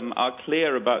seldom are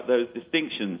clear about those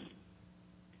distinctions.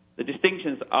 The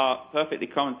distinctions are perfectly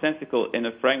commonsensical in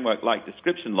a framework like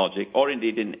description logic, or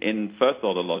indeed in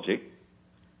first-order logic.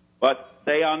 But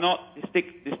they are not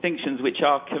distinctions which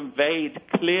are conveyed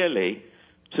clearly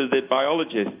to the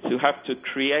biologists who have to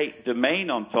create domain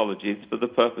ontologies for the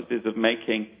purposes of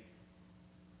making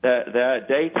their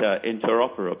data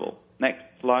interoperable. Next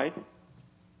slide.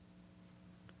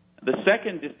 The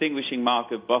second distinguishing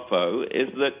mark of Buffo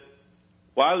is that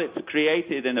while it's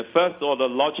created in a first-order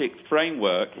logic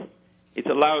framework, it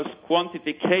allows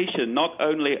quantification not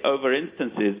only over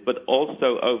instances but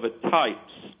also over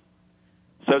types,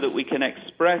 so that we can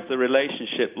express a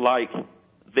relationship like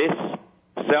this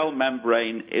cell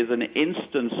membrane is an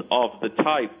instance of the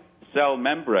type cell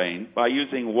membrane by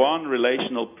using one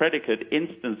relational predicate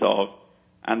instance of,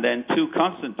 and then two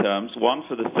constant terms, one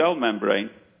for the cell membrane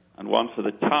and one for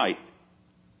the type.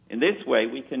 In this way,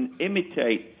 we can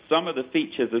imitate some of the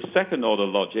features of second-order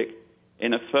logic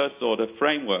in a first-order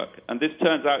framework. And this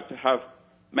turns out to have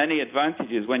many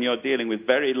advantages when you're dealing with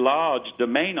very large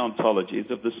domain ontologies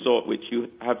of the sort which you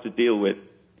have to deal with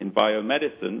in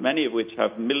biomedicine, many of which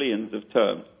have millions of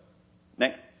terms.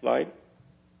 Next slide.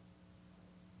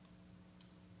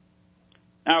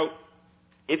 Now,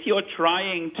 if you're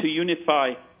trying to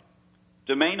unify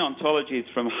domain ontologies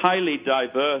from highly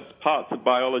diverse parts of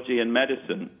biology and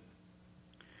medicine,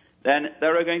 then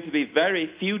there are going to be very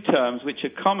few terms which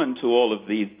are common to all of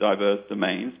these diverse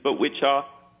domains, but which are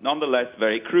nonetheless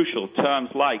very crucial. Terms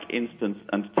like instance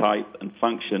and type and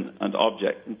function and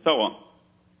object and so on.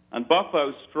 And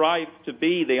Buffo strives to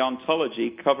be the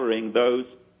ontology covering those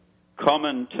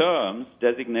common terms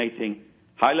designating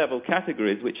high-level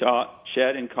categories which are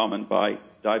shared in common by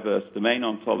diverse domain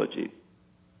ontologies.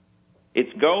 Its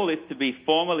goal is to be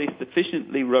formally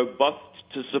sufficiently robust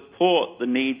to support the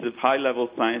needs of high-level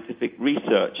scientific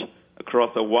research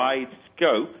across a wide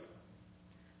scope,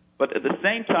 but at the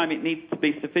same time it needs to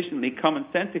be sufficiently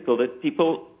commonsensical that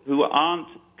people who aren't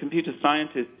computer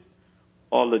scientists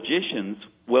or logicians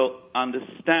will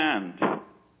understand.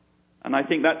 And I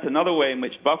think that's another way in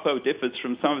which Buffo differs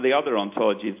from some of the other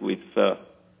ontologies we've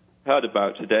heard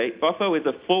about today. Buffo is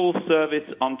a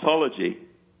full-service ontology.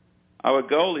 Our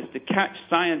goal is to catch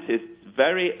scientists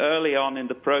very early on in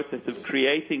the process of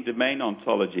creating domain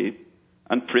ontologies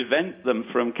and prevent them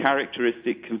from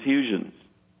characteristic confusions.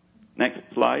 Next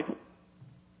slide.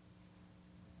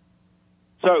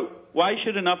 So, why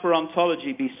should an upper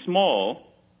ontology be small?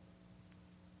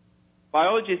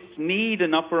 Biologists need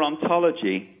an upper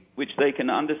ontology which they can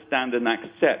understand and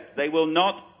accept. They will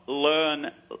not learn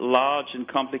large and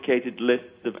complicated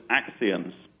lists of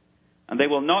axioms, and they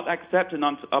will not accept an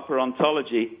upper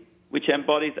ontology which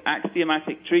embodies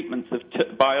axiomatic treatments of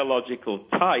biological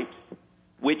types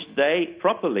which they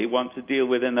properly want to deal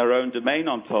with in their own domain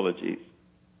ontologies.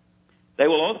 They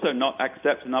will also not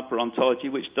accept an upper ontology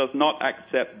which does not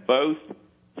accept both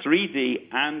 3D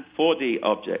and 4D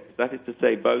objects, that is to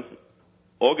say both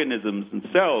organisms and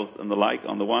cells and the like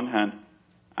on the one hand,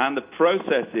 and the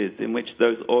processes in which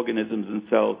those organisms and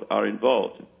cells are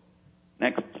involved.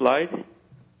 Next slide.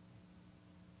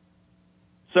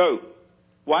 So,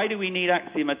 why do we need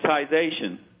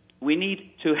axiomatization? We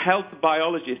need to help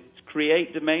biologists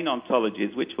create domain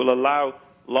ontologies which will allow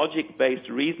logic-based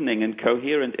reasoning and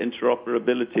coherent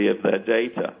interoperability of their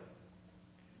data.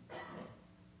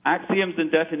 Axioms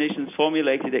and definitions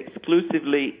formulated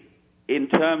exclusively in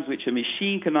terms which a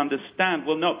machine can understand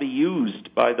will not be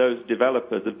used by those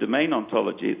developers of domain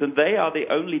ontologies, and they are the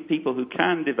only people who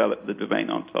can develop the domain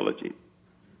ontologies.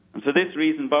 And for this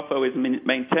reason, Buffo is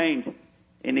maintained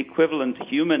in equivalent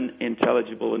human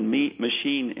intelligible and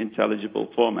machine intelligible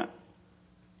format.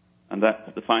 And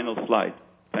that's the final slide.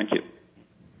 Thank you.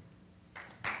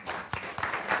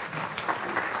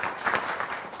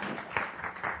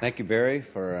 Thank you, Barry,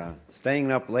 for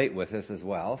staying up late with us as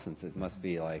well, since it must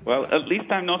be like... Well, at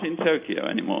least I'm not in Tokyo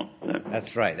anymore. So.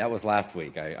 That's right. That was last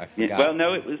week. I forgot. Yeah, well,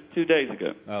 no, it was 2 days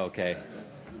ago. Oh, okay.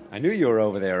 I knew you were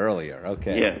over there earlier.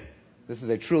 Okay. Yes. This is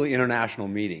a truly international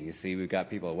meeting. You see, we've got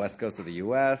people at the West Coast of the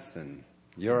U.S. and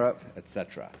Europe,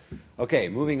 etc. Okay,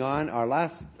 moving on. Our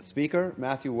last speaker,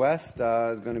 Matthew West,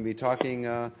 is going to be talking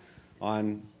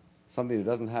on something that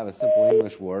doesn't have a simple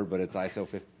English word, but it's ISO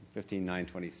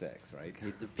 15926, right?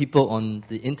 The people on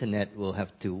the internet will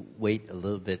have to wait a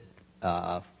little bit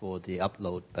for the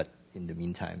upload, but in the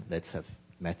meantime, let's have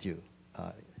Matthew.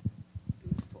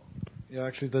 Yeah,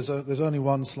 actually, there's only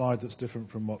one slide that's different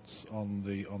from what's on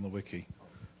the wiki.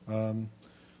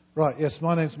 Right. Yes,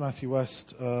 my name's Matthew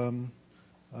West.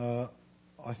 I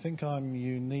think I'm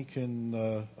unique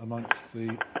in amongst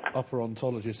the upper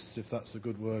ontologists, if that's a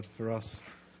good word for us,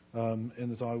 in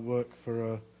that I work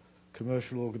for a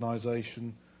commercial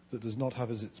organisation that does not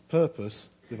have as its purpose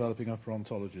developing upper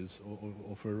ontologies,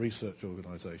 or for a research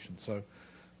organisation. So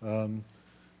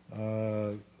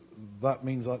that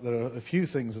means that there are a few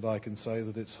things that I can say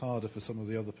that it's harder for some of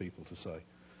the other people to say.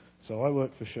 So I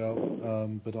work for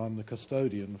Shell, but I'm the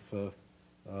custodian for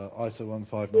ISO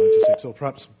 15926, or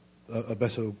perhaps a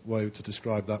better way to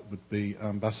describe that would be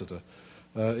ambassador.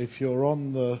 If you're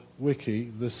on the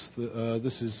wiki, this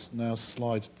is now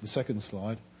the second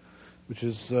slide, which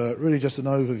is really just an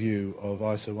overview of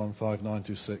ISO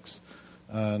 15926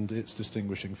 and its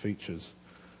distinguishing features.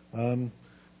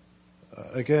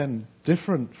 Again,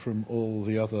 different from all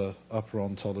the other upper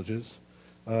ontologies,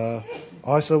 ISO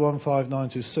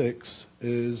 15926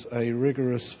 is a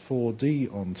rigorous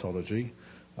 4D ontology.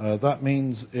 That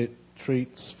means it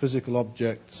treats physical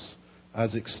objects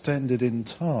as extended in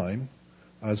time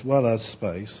as well as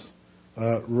space,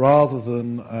 rather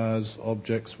than as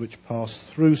objects which pass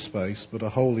through space but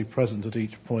are wholly present at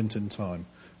each point in time,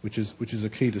 which is a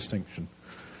key distinction.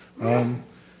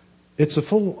 It's a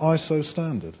full ISO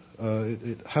standard.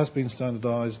 It has been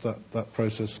standardized. That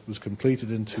process was completed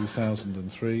in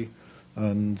 2003,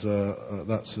 and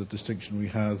that's a distinction we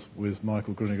have with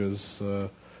Michael Gruniger's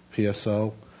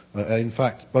PSL. In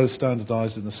fact, both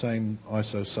standardized in the same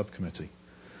ISO subcommittee.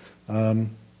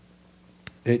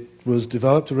 It was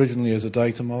developed originally as a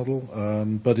data model,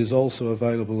 but is also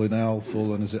available in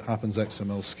ALFUL and, as it happens,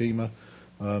 XML schema.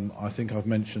 I think I've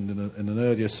mentioned in an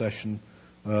earlier session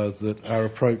that our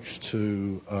approach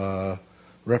to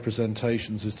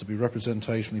representations is to be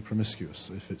representationally promiscuous.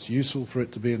 If it's useful for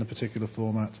it to be in a particular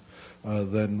format,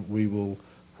 then we will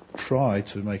try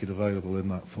to make it available in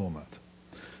that format.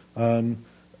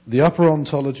 The upper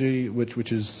ontology,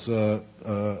 which is in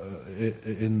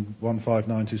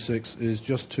 15926, is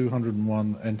just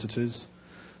 201 entities,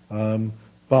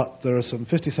 but there are some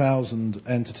 50,000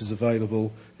 entities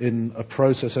available in a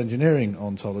process engineering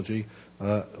ontology,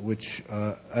 which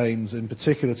aims in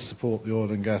particular to support the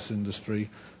oil and gas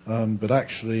industry, but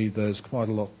actually there's quite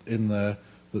a lot in there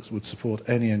that would support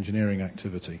any engineering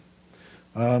activity.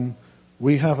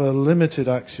 We have a limited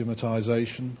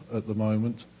axiomatization at the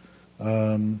moment.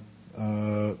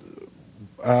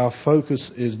 Our focus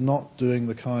is not doing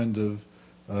the kind of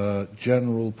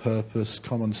general purpose,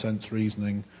 common sense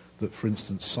reasoning that, for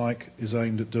instance, Psych is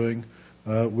aimed at doing.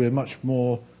 We're much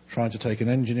more trying to take an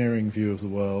engineering view of the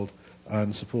world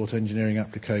and support engineering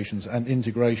applications and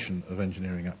integration of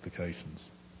engineering applications.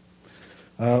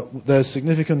 There's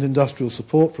significant industrial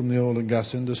support from the oil and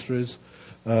gas industries.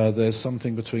 There's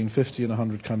something between 50 and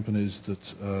 100 companies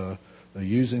that are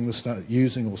using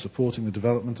or supporting the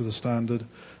development of the standard,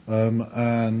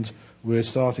 and we're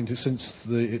starting to, since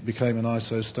it became an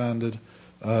ISO standard,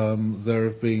 there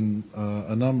have been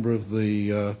a number of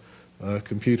the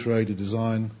computer-aided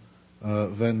design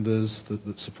vendors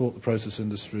that support the process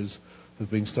industries have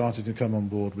been starting to come on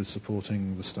board with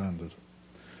supporting the standard,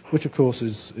 which of course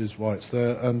is why it's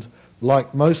there. And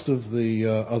like most of the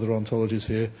other ontologies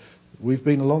here, we've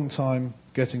been a long time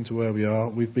getting to where we are.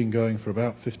 We've been going for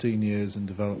about 15 years in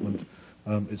development.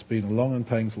 It's been a long and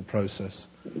painful process.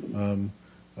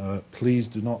 Please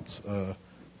do not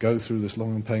go through this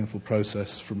long and painful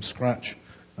process from scratch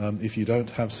if you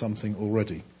don't have something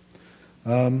already.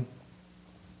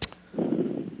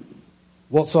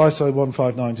 What's ISO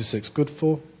 15926 good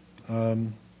for?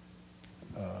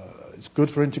 It's good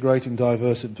for integrating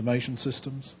diverse information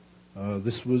systems.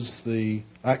 This was the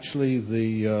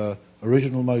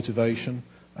original motivation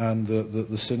and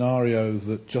the scenario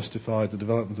that justified the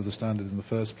development of the standard in the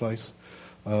first place.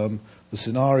 The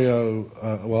scenario,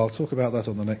 I'll talk about that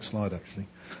on the next slide actually.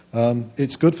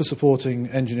 It's good for supporting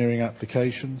engineering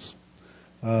applications.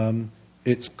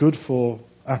 It's good for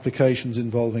applications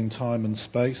involving time and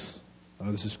space.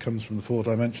 This comes from the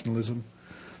four-dimensionalism.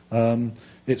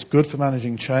 It's good for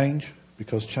managing change,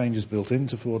 because change is built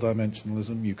into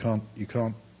four-dimensionalism. You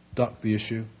can't duck the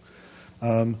issue.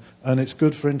 And it's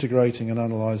good for integrating and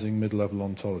analysing mid-level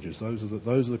ontologies. Those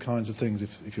are the kinds of things.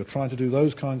 If you're trying to do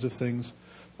those kinds of things,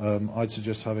 I'd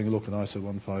suggest having a look at ISO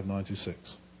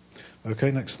 15926.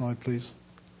 Okay, next slide, please.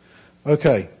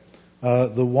 Okay,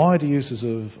 the wider uses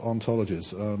of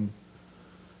ontologies.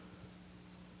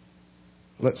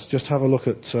 Let's just have a look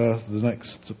at the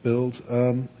next build.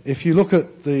 If you look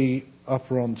at the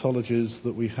upper ontologies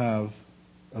that we have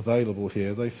available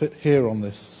here, they fit here on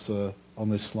this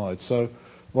slide. So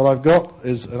what I've got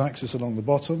is an axis along the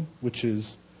bottom, which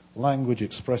is language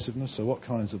expressiveness. So what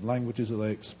kinds of languages are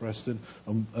they expressed in?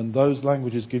 And those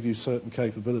languages give you certain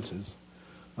capabilities.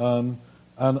 And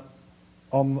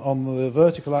on the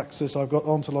vertical axis, I've got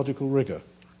ontological rigor.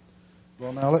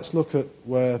 Well, now let's look at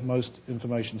where most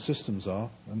information systems are,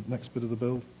 and next bit of the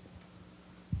build.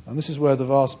 And this is where the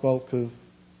vast bulk of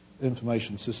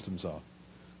information systems are.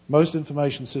 most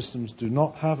information systems do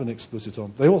not have an explicit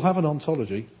they all have an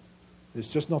ontology. It's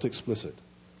just not explicit.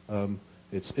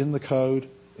 It's in the code.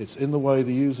 It's in the way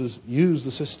the users use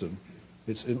the system.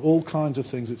 It's in all kinds of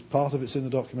things. It's part of it's in the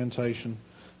documentation,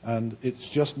 and it's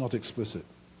just not explicit.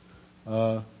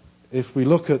 If we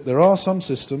look at, there are some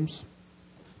systems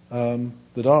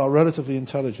that are relatively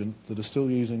intelligent that are still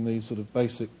using these sort of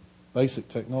basic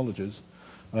technologies,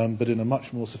 but in a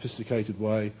much more sophisticated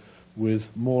way with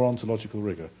more ontological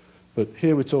rigor. But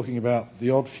here we're talking about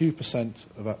the odd few percent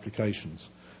of applications.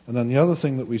 And then the other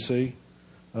thing that we see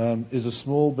is a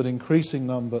small but increasing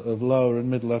number of lower and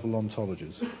mid-level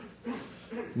ontologies.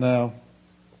 Now,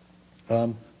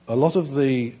 a lot of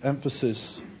the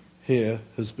emphasis here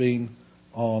has been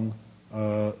on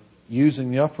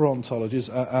using the upper ontologies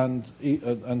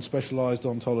and specialized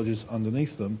ontologies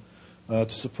underneath them to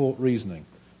support reasoning.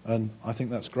 And I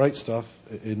think that's great stuff.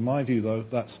 In my view, though,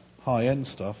 that's high-end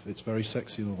stuff. It's very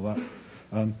sexy and all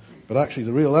that. But actually,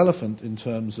 the real elephant in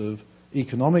terms of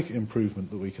economic improvement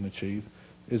that we can achieve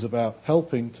is about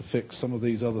helping to fix some of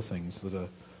these other things that are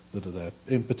there,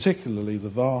 in particularly the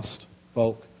vast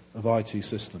bulk of IT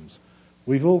systems.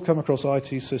 We've all come across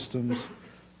IT systems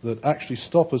that actually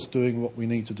stop us doing what we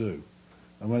need to do.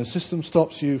 And when a system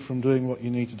stops you from doing what you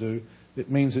need to do, it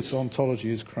means its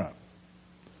ontology is crap.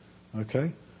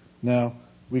 Okay? Now,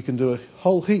 we can do a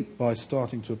whole heap by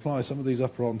starting to apply some of these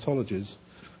upper ontologies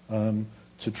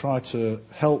to try to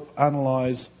help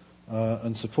analyze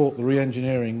and support the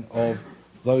re-engineering of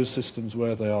those systems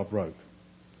where they are broke.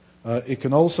 It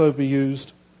can also be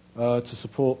used to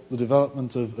support the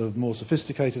development of more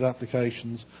sophisticated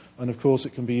applications, and of course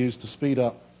it can be used to speed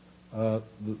up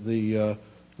the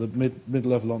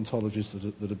mid-level ontologies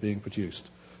that are being produced.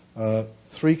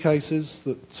 3 cases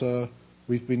that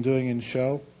we've been doing in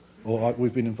Shell, or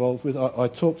we've been involved with. I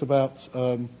talked about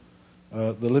the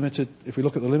limited. If we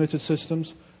look at the limited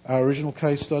systems, our original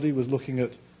case study was looking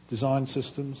at design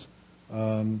systems.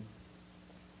 10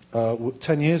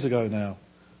 years ago now,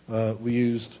 we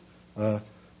used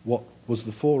what was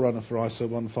the forerunner for ISO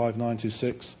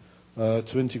 15926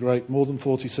 to integrate more than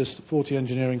 40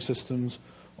 engineering systems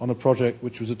on a project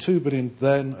which was a $2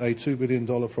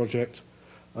 billion project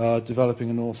developing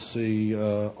a North Sea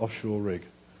offshore rig.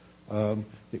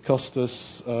 It cost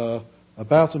us about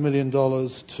 $1 million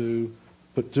to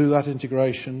do that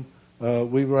integration.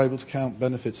 We were able to count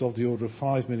benefits of the order of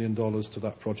 $5 million to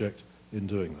that project in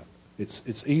doing that.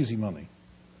 It's easy money.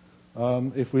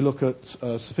 If we look at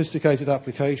sophisticated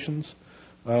applications,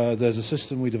 there's a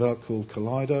system we developed called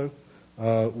Kaleido,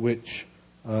 which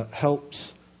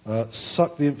helps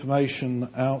suck the information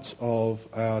out of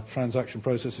our transaction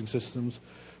processing systems.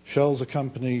 Shell's a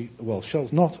company, well,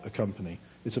 Shell's not a company.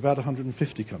 It's about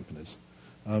 150 companies.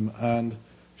 And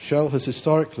Shell has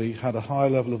historically had a high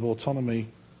level of autonomy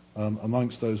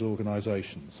amongst those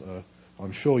organizations.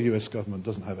 I'm sure US government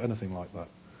doesn't have anything like that.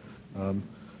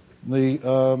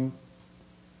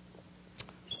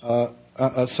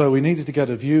 So we needed to get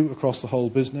a view across the whole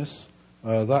business.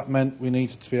 That meant we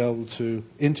needed to be able to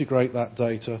integrate that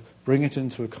data, bring it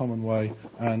into a common way,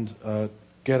 and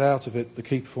get out of it the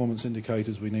key performance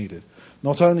indicators we needed.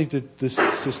 Not only did this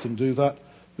system do that,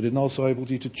 but it also enabled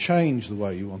you to change the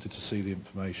way you wanted to see the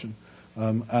information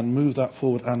and move that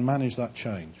forward and manage that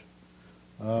change.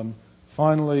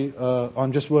 Finally,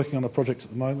 I'm just working on a project at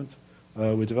the moment.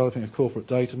 We're developing a corporate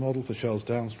data model for Shell's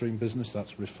downstream business.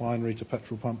 That's refinery to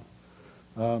petrol pump.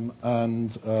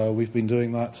 And we've been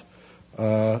doing that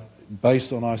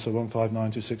based on ISO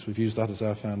 15926. We've used that as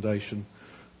our foundation.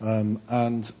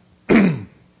 And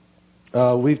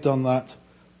we've done that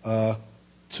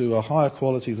to a higher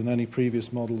quality than any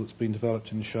previous model that's been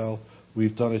developed in Shell.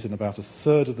 We've done it in about a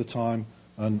third of the time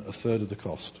and a third of the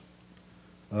cost.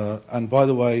 And by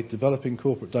the way, developing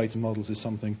corporate data models is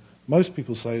something most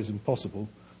people say is impossible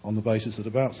on the basis that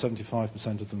about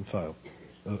 75% of them fail.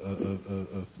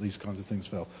 These kinds of things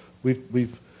fail.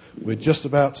 We're just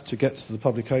about to get to the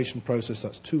publication process.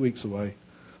 That's 2 weeks away,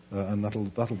 and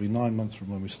that'll be 9 months from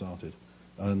when we started,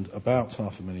 and about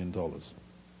 $500,000.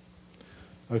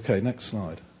 Okay, next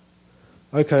slide.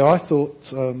 Okay, I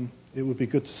thought it would be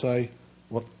good to say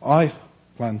what I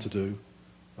plan to do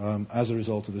as a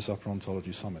result of this Upper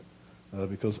Ontology Summit,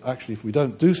 because actually, if we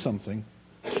don't do something,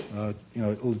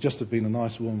 it'll just have been a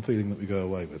nice, warm feeling that we go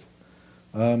away with.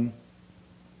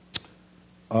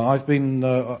 I've been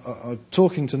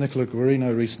talking to Nicola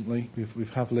Guarino recently.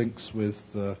 We've had links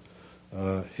with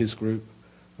his group,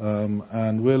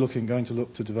 and we're going to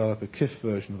look to develop a KIF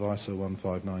version of ISO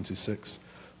 15926.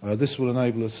 This will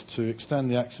enable us to extend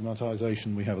the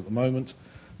axiomatization we have at the moment,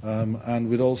 and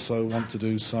we'd also want to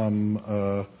do some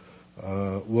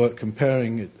work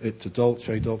comparing it to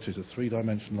Dolce. Dolce is a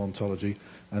three-dimensional ontology,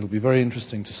 and it'll be very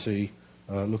interesting to see,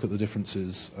 look at the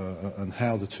differences and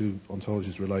how the two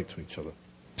ontologies relate to each other.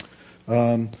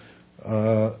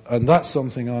 And that's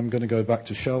something I'm going to go back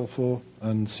to Shell for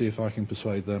and see if I can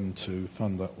persuade them to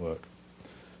fund that work.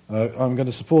 I'm going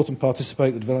to support and participate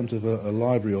in the development of a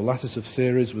library or lattice of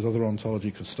theories with other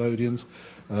ontology custodians,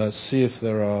 see if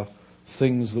there are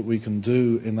things that we can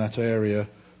do in that area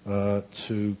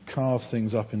to carve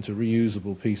things up into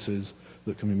reusable pieces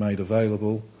that can be made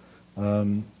available.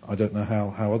 I don't know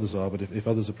how others are, but if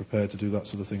others are prepared to do that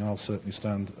sort of thing, I'll certainly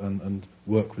stand and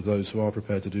work with those who are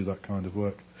prepared to do that kind of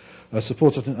work.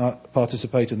 Support and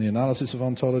participate in the analysis of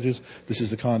ontologies. This is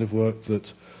the kind of work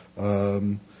that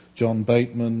John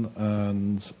Bateman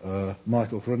and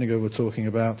Michael Hruniger were talking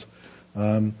about,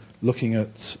 looking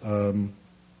at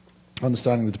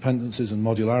understanding the dependencies and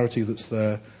modularity that's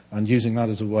there and using that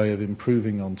as a way of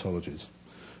improving ontologies.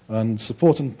 And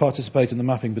support and participate in the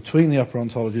mapping between the upper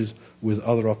ontologies with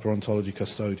other upper ontology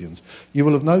custodians. You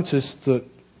will have noticed that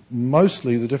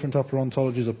mostly the different upper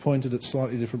ontologies are pointed at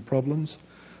slightly different problems.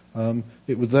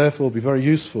 It would therefore be very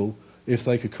useful if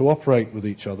they could cooperate with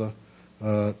each other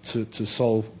to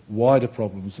solve wider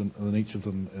problems than each of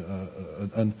them.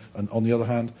 And on the other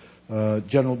hand,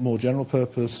 more general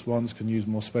purpose ones can use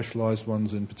more specialized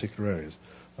ones in particular areas.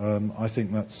 I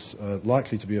think that's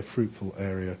likely to be a fruitful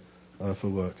area for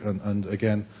work. And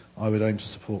again, I would aim to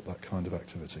support that kind of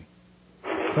activity.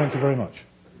 Thank you very much.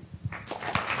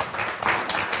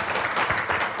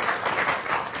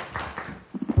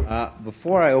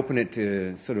 Before I open it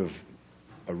to sort of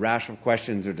a rash of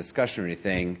questions or discussion or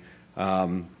anything,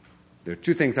 there are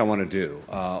two things I want to do.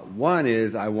 One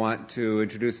is I want to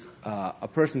introduce a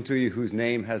person to you whose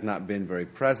name has not been very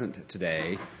present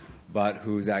today, but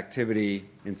whose activity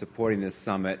in supporting this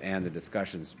summit and the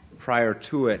discussions prior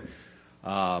to it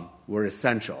were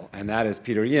essential, and that is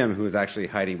Peter Yim, who is actually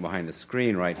hiding behind the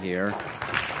screen right here.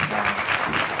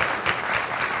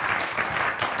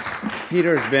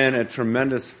 Peter's been a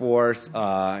tremendous force.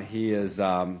 He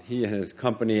and his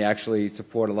company actually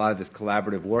support a lot of this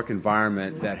collaborative work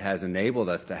environment that has enabled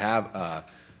us to have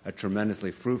a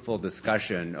tremendously fruitful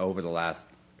discussion over the last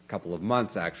couple of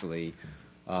months, actually.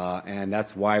 And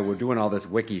that's why we're doing all this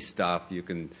wiki stuff. You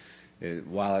can,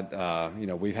 while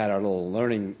we've had our little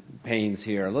learning pains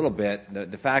here a little bit.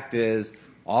 The fact is,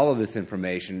 all of this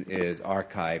information is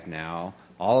archived now.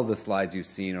 All of the slides you've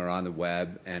seen are on the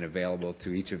web and available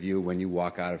to each of you when you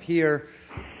walk out of here,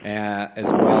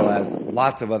 as well as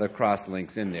lots of other cross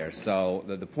links in there. So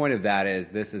the point of that is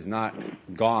this is not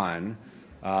gone.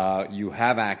 You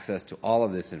have access to all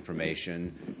of this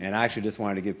information, and I actually just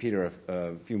wanted to give Peter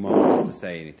a few moments just to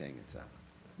say anything.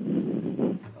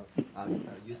 I'll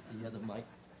use the other mic.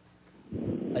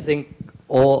 I think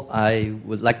all I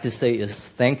would like to say is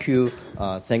thank you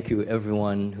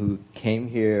everyone who came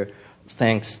here.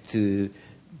 Thanks to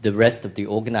the rest of the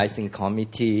organizing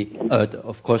committee,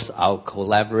 of course our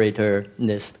collaborator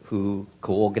NIST who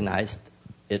co-organized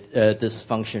this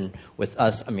function with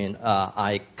us. I mean,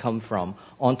 I come from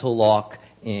Ontolog,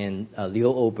 and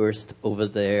Leo Oberst over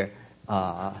there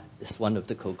is one of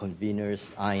the co-conveners.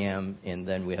 I am, and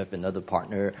then we have another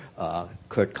partner,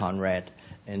 Kurt Conrad.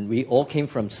 And we all came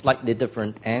from slightly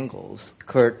different angles.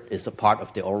 Kurt is a part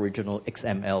of the original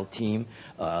XML team.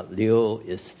 Leo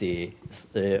is the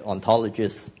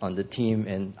ontologist on the team,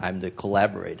 and I'm the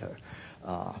collaborator.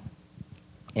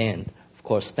 And of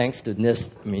course, thanks to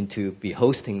NIST, to be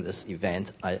hosting this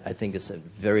event, I think it's a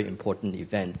very important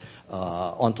event.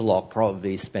 Ontolog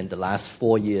probably spent the last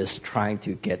 4 years trying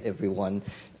to get everyone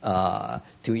to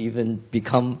even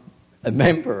become a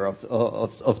member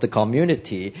of the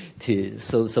community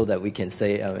so that we can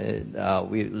say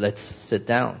let's sit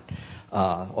down.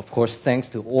 Of course, thanks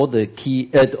to all the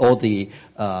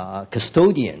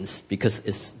custodians, because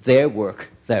it's their work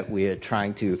that we are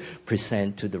trying to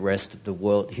present to the rest of the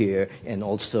world here, and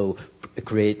also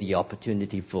create the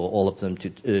opportunity for all of them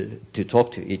to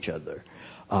talk to each other.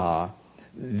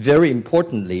 Very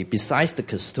importantly, besides the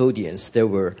custodians, there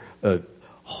were a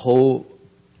whole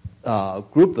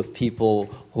group of people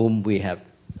whom we have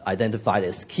identified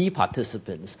as key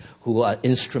participants who are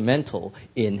instrumental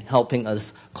in helping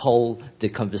us cull the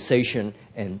conversation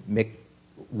and make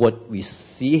what we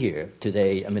see here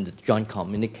today, the joint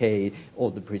communique, all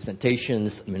the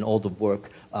presentations, all the work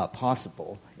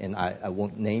possible. And I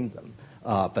won't name them,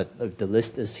 but the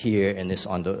list is here and it's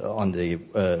on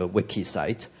the wiki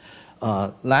site.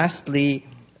 Lastly,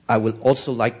 I would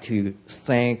also like to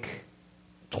thank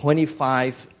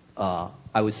 25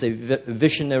 I would say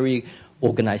visionary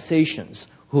organizations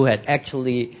who had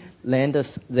actually lent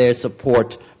us their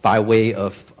support by way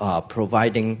of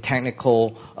providing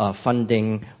technical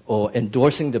funding or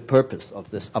endorsing the purpose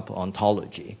of this Upper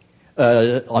Ontology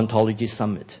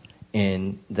Summit.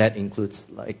 And that includes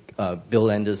like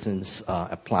Bill Anderson's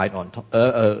the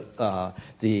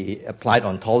Applied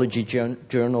Ontology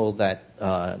Journal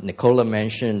that Nicola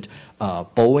mentioned,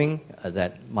 Boeing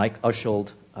that Mike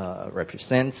Ushold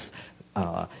represents,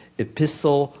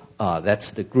 Epistle,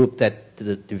 that's the group that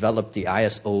developed the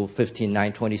ISO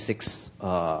 15926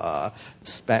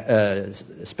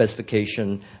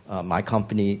 specification, my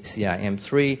company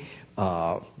CIM3,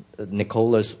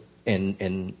 Nicola's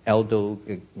and Aldo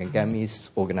Gangami's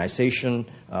organization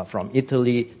from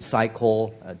Italy,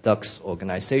 CICOL, Duck's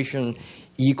organization,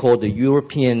 ECOL, the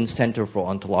European Center for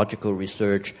Ontological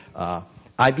Research,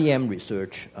 IBM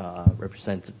Research,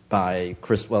 represented by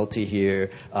Chris Welty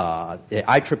here, the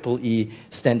IEEE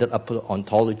Standard Upper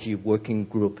Ontology Working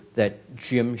Group that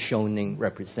Jim Schoening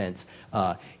represents.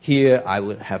 Here I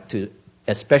would have to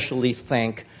especially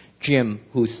thank Jim,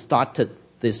 who started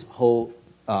this whole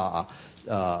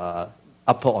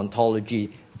upper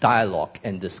ontology dialogue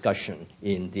and discussion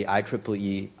in the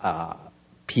IEEE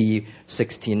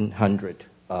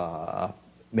P1600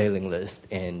 mailing list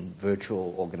and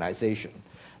virtual organization.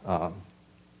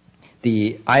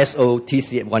 The ISO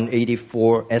TC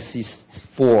 184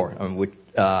 SC4, which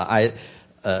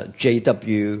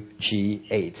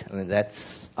JWG8, I mean,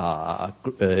 that's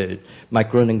Mike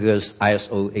Groninger's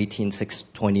ISO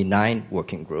 18629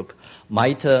 working group.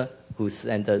 MITRE, who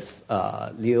sent us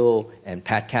Leo and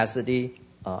Pat Cassidy.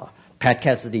 Pat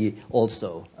Cassidy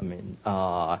also,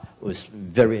 was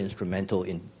very instrumental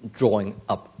in drawing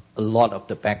up a lot of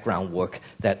the background work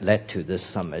that led to this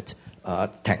summit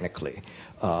technically.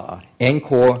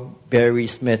 NCORE, Barry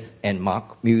Smith and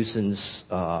Mark Musen's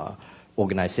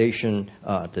organization,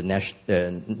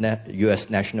 the U.S.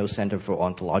 National Center for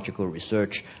Ontological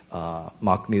Research,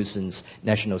 Mark Musen's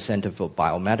National Center for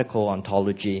Biomedical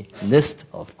Ontology, NIST,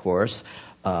 of course,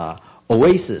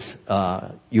 OASIS,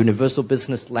 Universal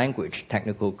Business Language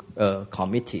Technical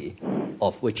Committee,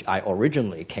 of which I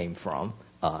originally came from.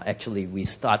 Actually,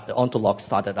 Ontolog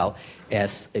started out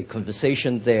as a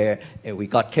conversation there, and we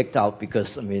got kicked out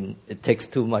because, it takes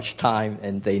too much time,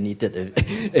 and they needed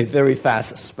a very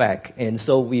fast spec. And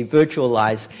so we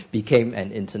virtualized, became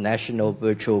an international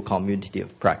virtual community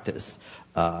of practice.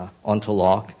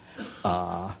 Ontolog,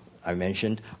 I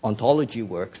mentioned. Ontology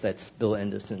Works, that's Bill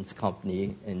Anderson's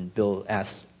company, and Bill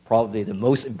asked probably the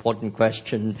most important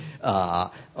question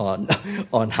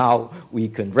on how we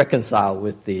can reconcile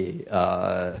with the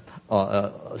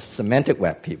semantic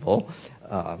web people.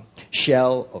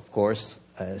 Shell, of course,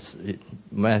 as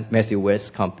Matthew West's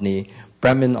company,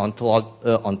 Bremen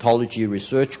Ontology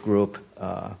Research Group,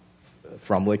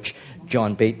 from which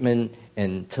John Bateman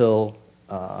and Till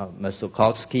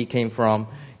Masokowski came from,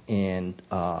 and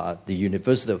the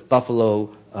University of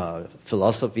Buffalo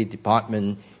Philosophy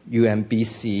Department,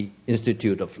 UMBC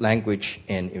Institute of Language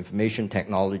and Information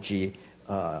Technology,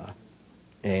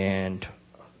 and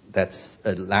that's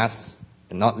last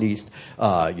and not least,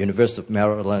 University of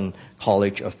Maryland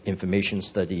College of Information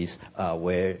Studies,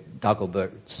 where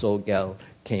Dagobert Sogel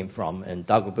came from. And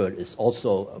Dagobert is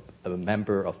also a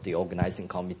member of the organizing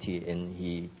committee, and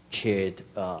he chaired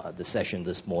the session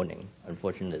this morning.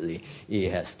 Unfortunately, he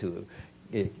has to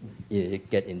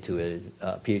get into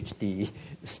a PhD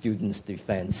students'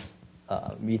 defense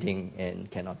meeting and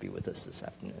cannot be with us this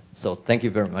afternoon. So thank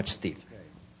you very much, Steve.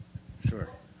 Sure.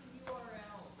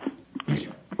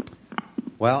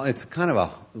 Well, it's kind of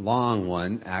a long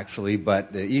one, actually,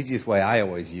 but the easiest way I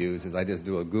always use is I just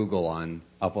do a Google on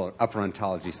Upper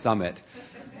Ontology Summit.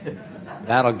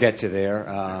 That'll get you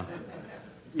there.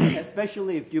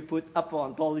 Especially if you put Upper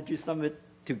Ontology Summit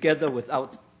together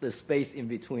without the space in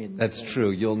between. That's true.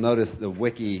 You'll notice the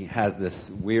wiki has this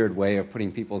weird way of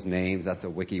putting people's names. That's a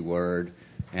wiki word.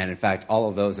 And in fact, all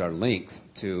of those are links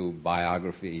to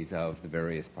biographies of the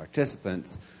various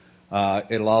participants.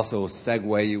 It'll also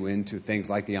segue you into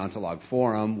things like the Ontolog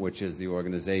Forum, which is the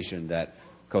organization that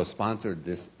co-sponsored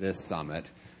this summit.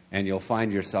 And you'll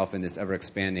find yourself in this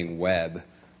ever-expanding web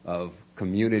of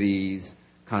communities,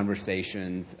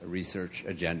 conversations, research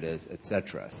agendas,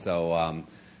 etc. So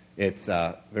it's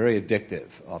very addictive,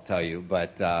 I'll tell you,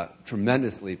 but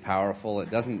tremendously powerful.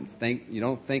 You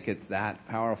don't think it's that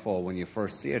powerful when you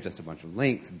first see it, just a bunch of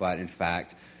links, but in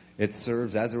fact, it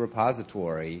serves as a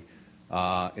repository.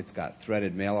 It's got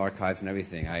threaded mail archives and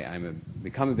everything.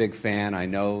 Become a big fan. I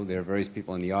know there are various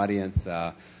people in the audience,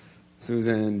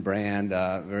 Susan, Brand,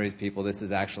 various people. This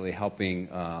is actually helping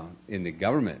in the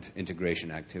government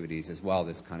integration activities as well,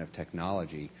 this kind of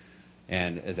technology.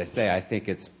 And as I say, I think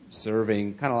it's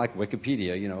serving kind of like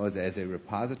Wikipedia, as a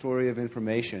repository of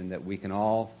information that we can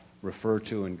all refer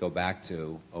to and go back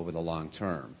to over the long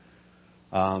term.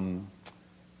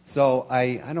 So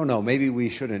I don't know, maybe we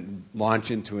shouldn't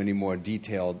launch into any more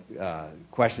detailed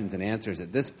questions and answers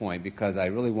at this point, because I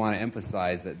really want to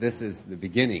emphasize that this is the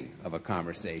beginning of a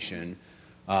conversation.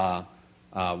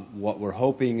 What we're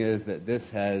hoping is that this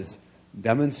has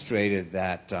demonstrated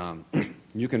that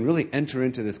you can really enter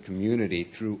into this community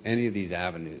through any of these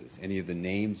avenues, any of the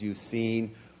names you've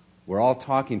seen. We're all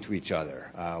talking to each other.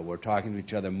 We're talking to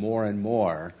each other more and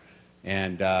more.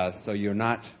 And so you're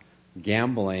not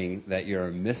gambling that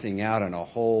you're missing out on a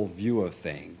whole view of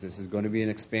things. This is going to be an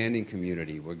expanding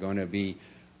community. We're going to be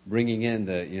bringing in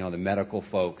the medical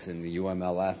folks, and the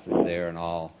UMLS is there and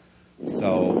all.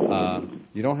 So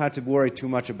you don't have to worry too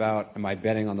much about, am I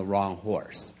betting on the wrong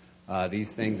horse?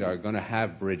 These things are going to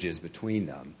have bridges between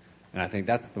them. And I think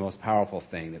that's the most powerful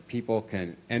thing, that people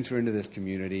can enter into this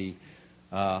community.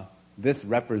 This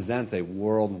represents a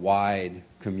worldwide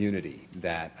community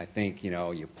that I think,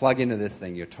 you plug into this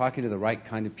thing, you're talking to the right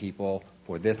kind of people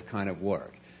for this kind of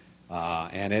work.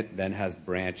 And it then has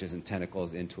branches and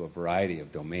tentacles into a variety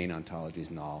of domain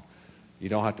ontologies and all. You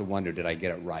don't have to wonder, did I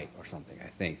get it right or something? I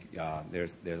think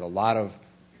there's a lot of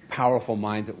powerful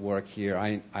minds at work here.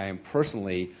 I am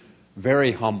personally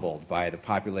very humbled by the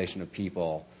population of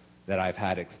people that I've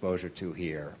had exposure to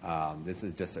here. This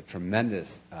is just a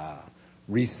tremendous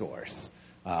resource.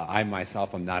 I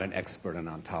myself am not an expert in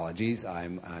ontologies.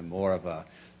 I'm more of a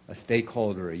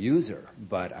stakeholder, a user,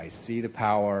 but I see the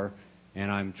power,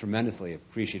 and I'm tremendously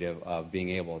appreciative of being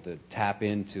able to tap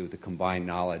into the combined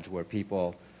knowledge where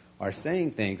people are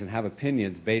saying things and have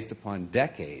opinions based upon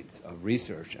decades of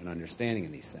research and understanding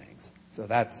in these things. So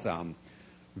that's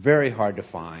very hard to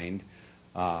find.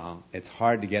 It's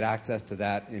hard to get access to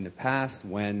that in the past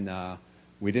when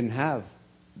we didn't have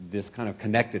this kind of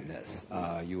connectedness.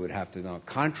 You would have to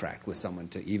contract with someone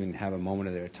to even have a moment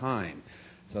of their time.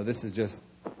 So this is just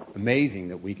amazing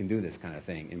that we can do this kind of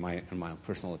thing, in my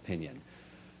personal opinion.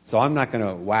 So I'm not going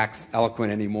to wax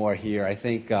eloquent anymore here. I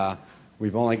think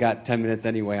we've only got 10 minutes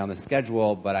anyway on the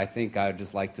schedule, but I think I would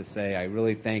just like to say I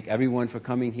really thank everyone for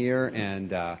coming here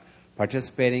and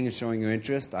participating and showing your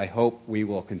interest. I hope we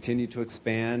will continue to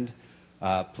expand.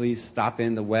 Please stop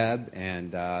in the web,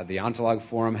 and the Ontolog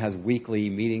Forum has weekly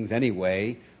meetings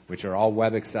anyway, which are all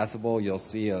web accessible. You'll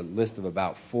see a list of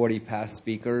about 40 past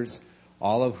speakers,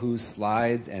 all of whose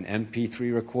slides and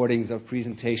MP3 recordings of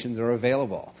presentations are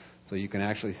available. So you can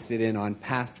actually sit in on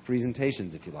past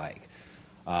presentations if you like.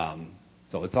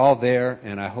 So it's all there,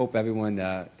 and I hope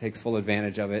everyone takes full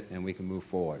advantage of it, and we can move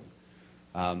forward.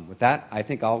 With that, I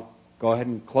think I'll go ahead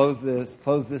and close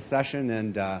this session,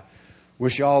 and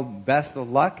wish you all best of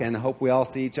luck, and hope we all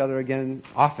see each other again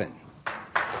often.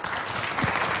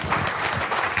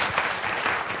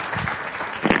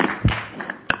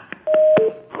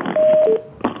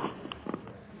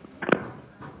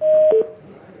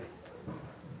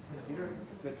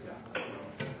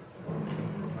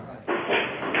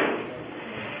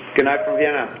 Good night from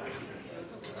Vienna.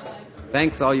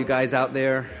 Thanks, all you guys out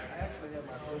there.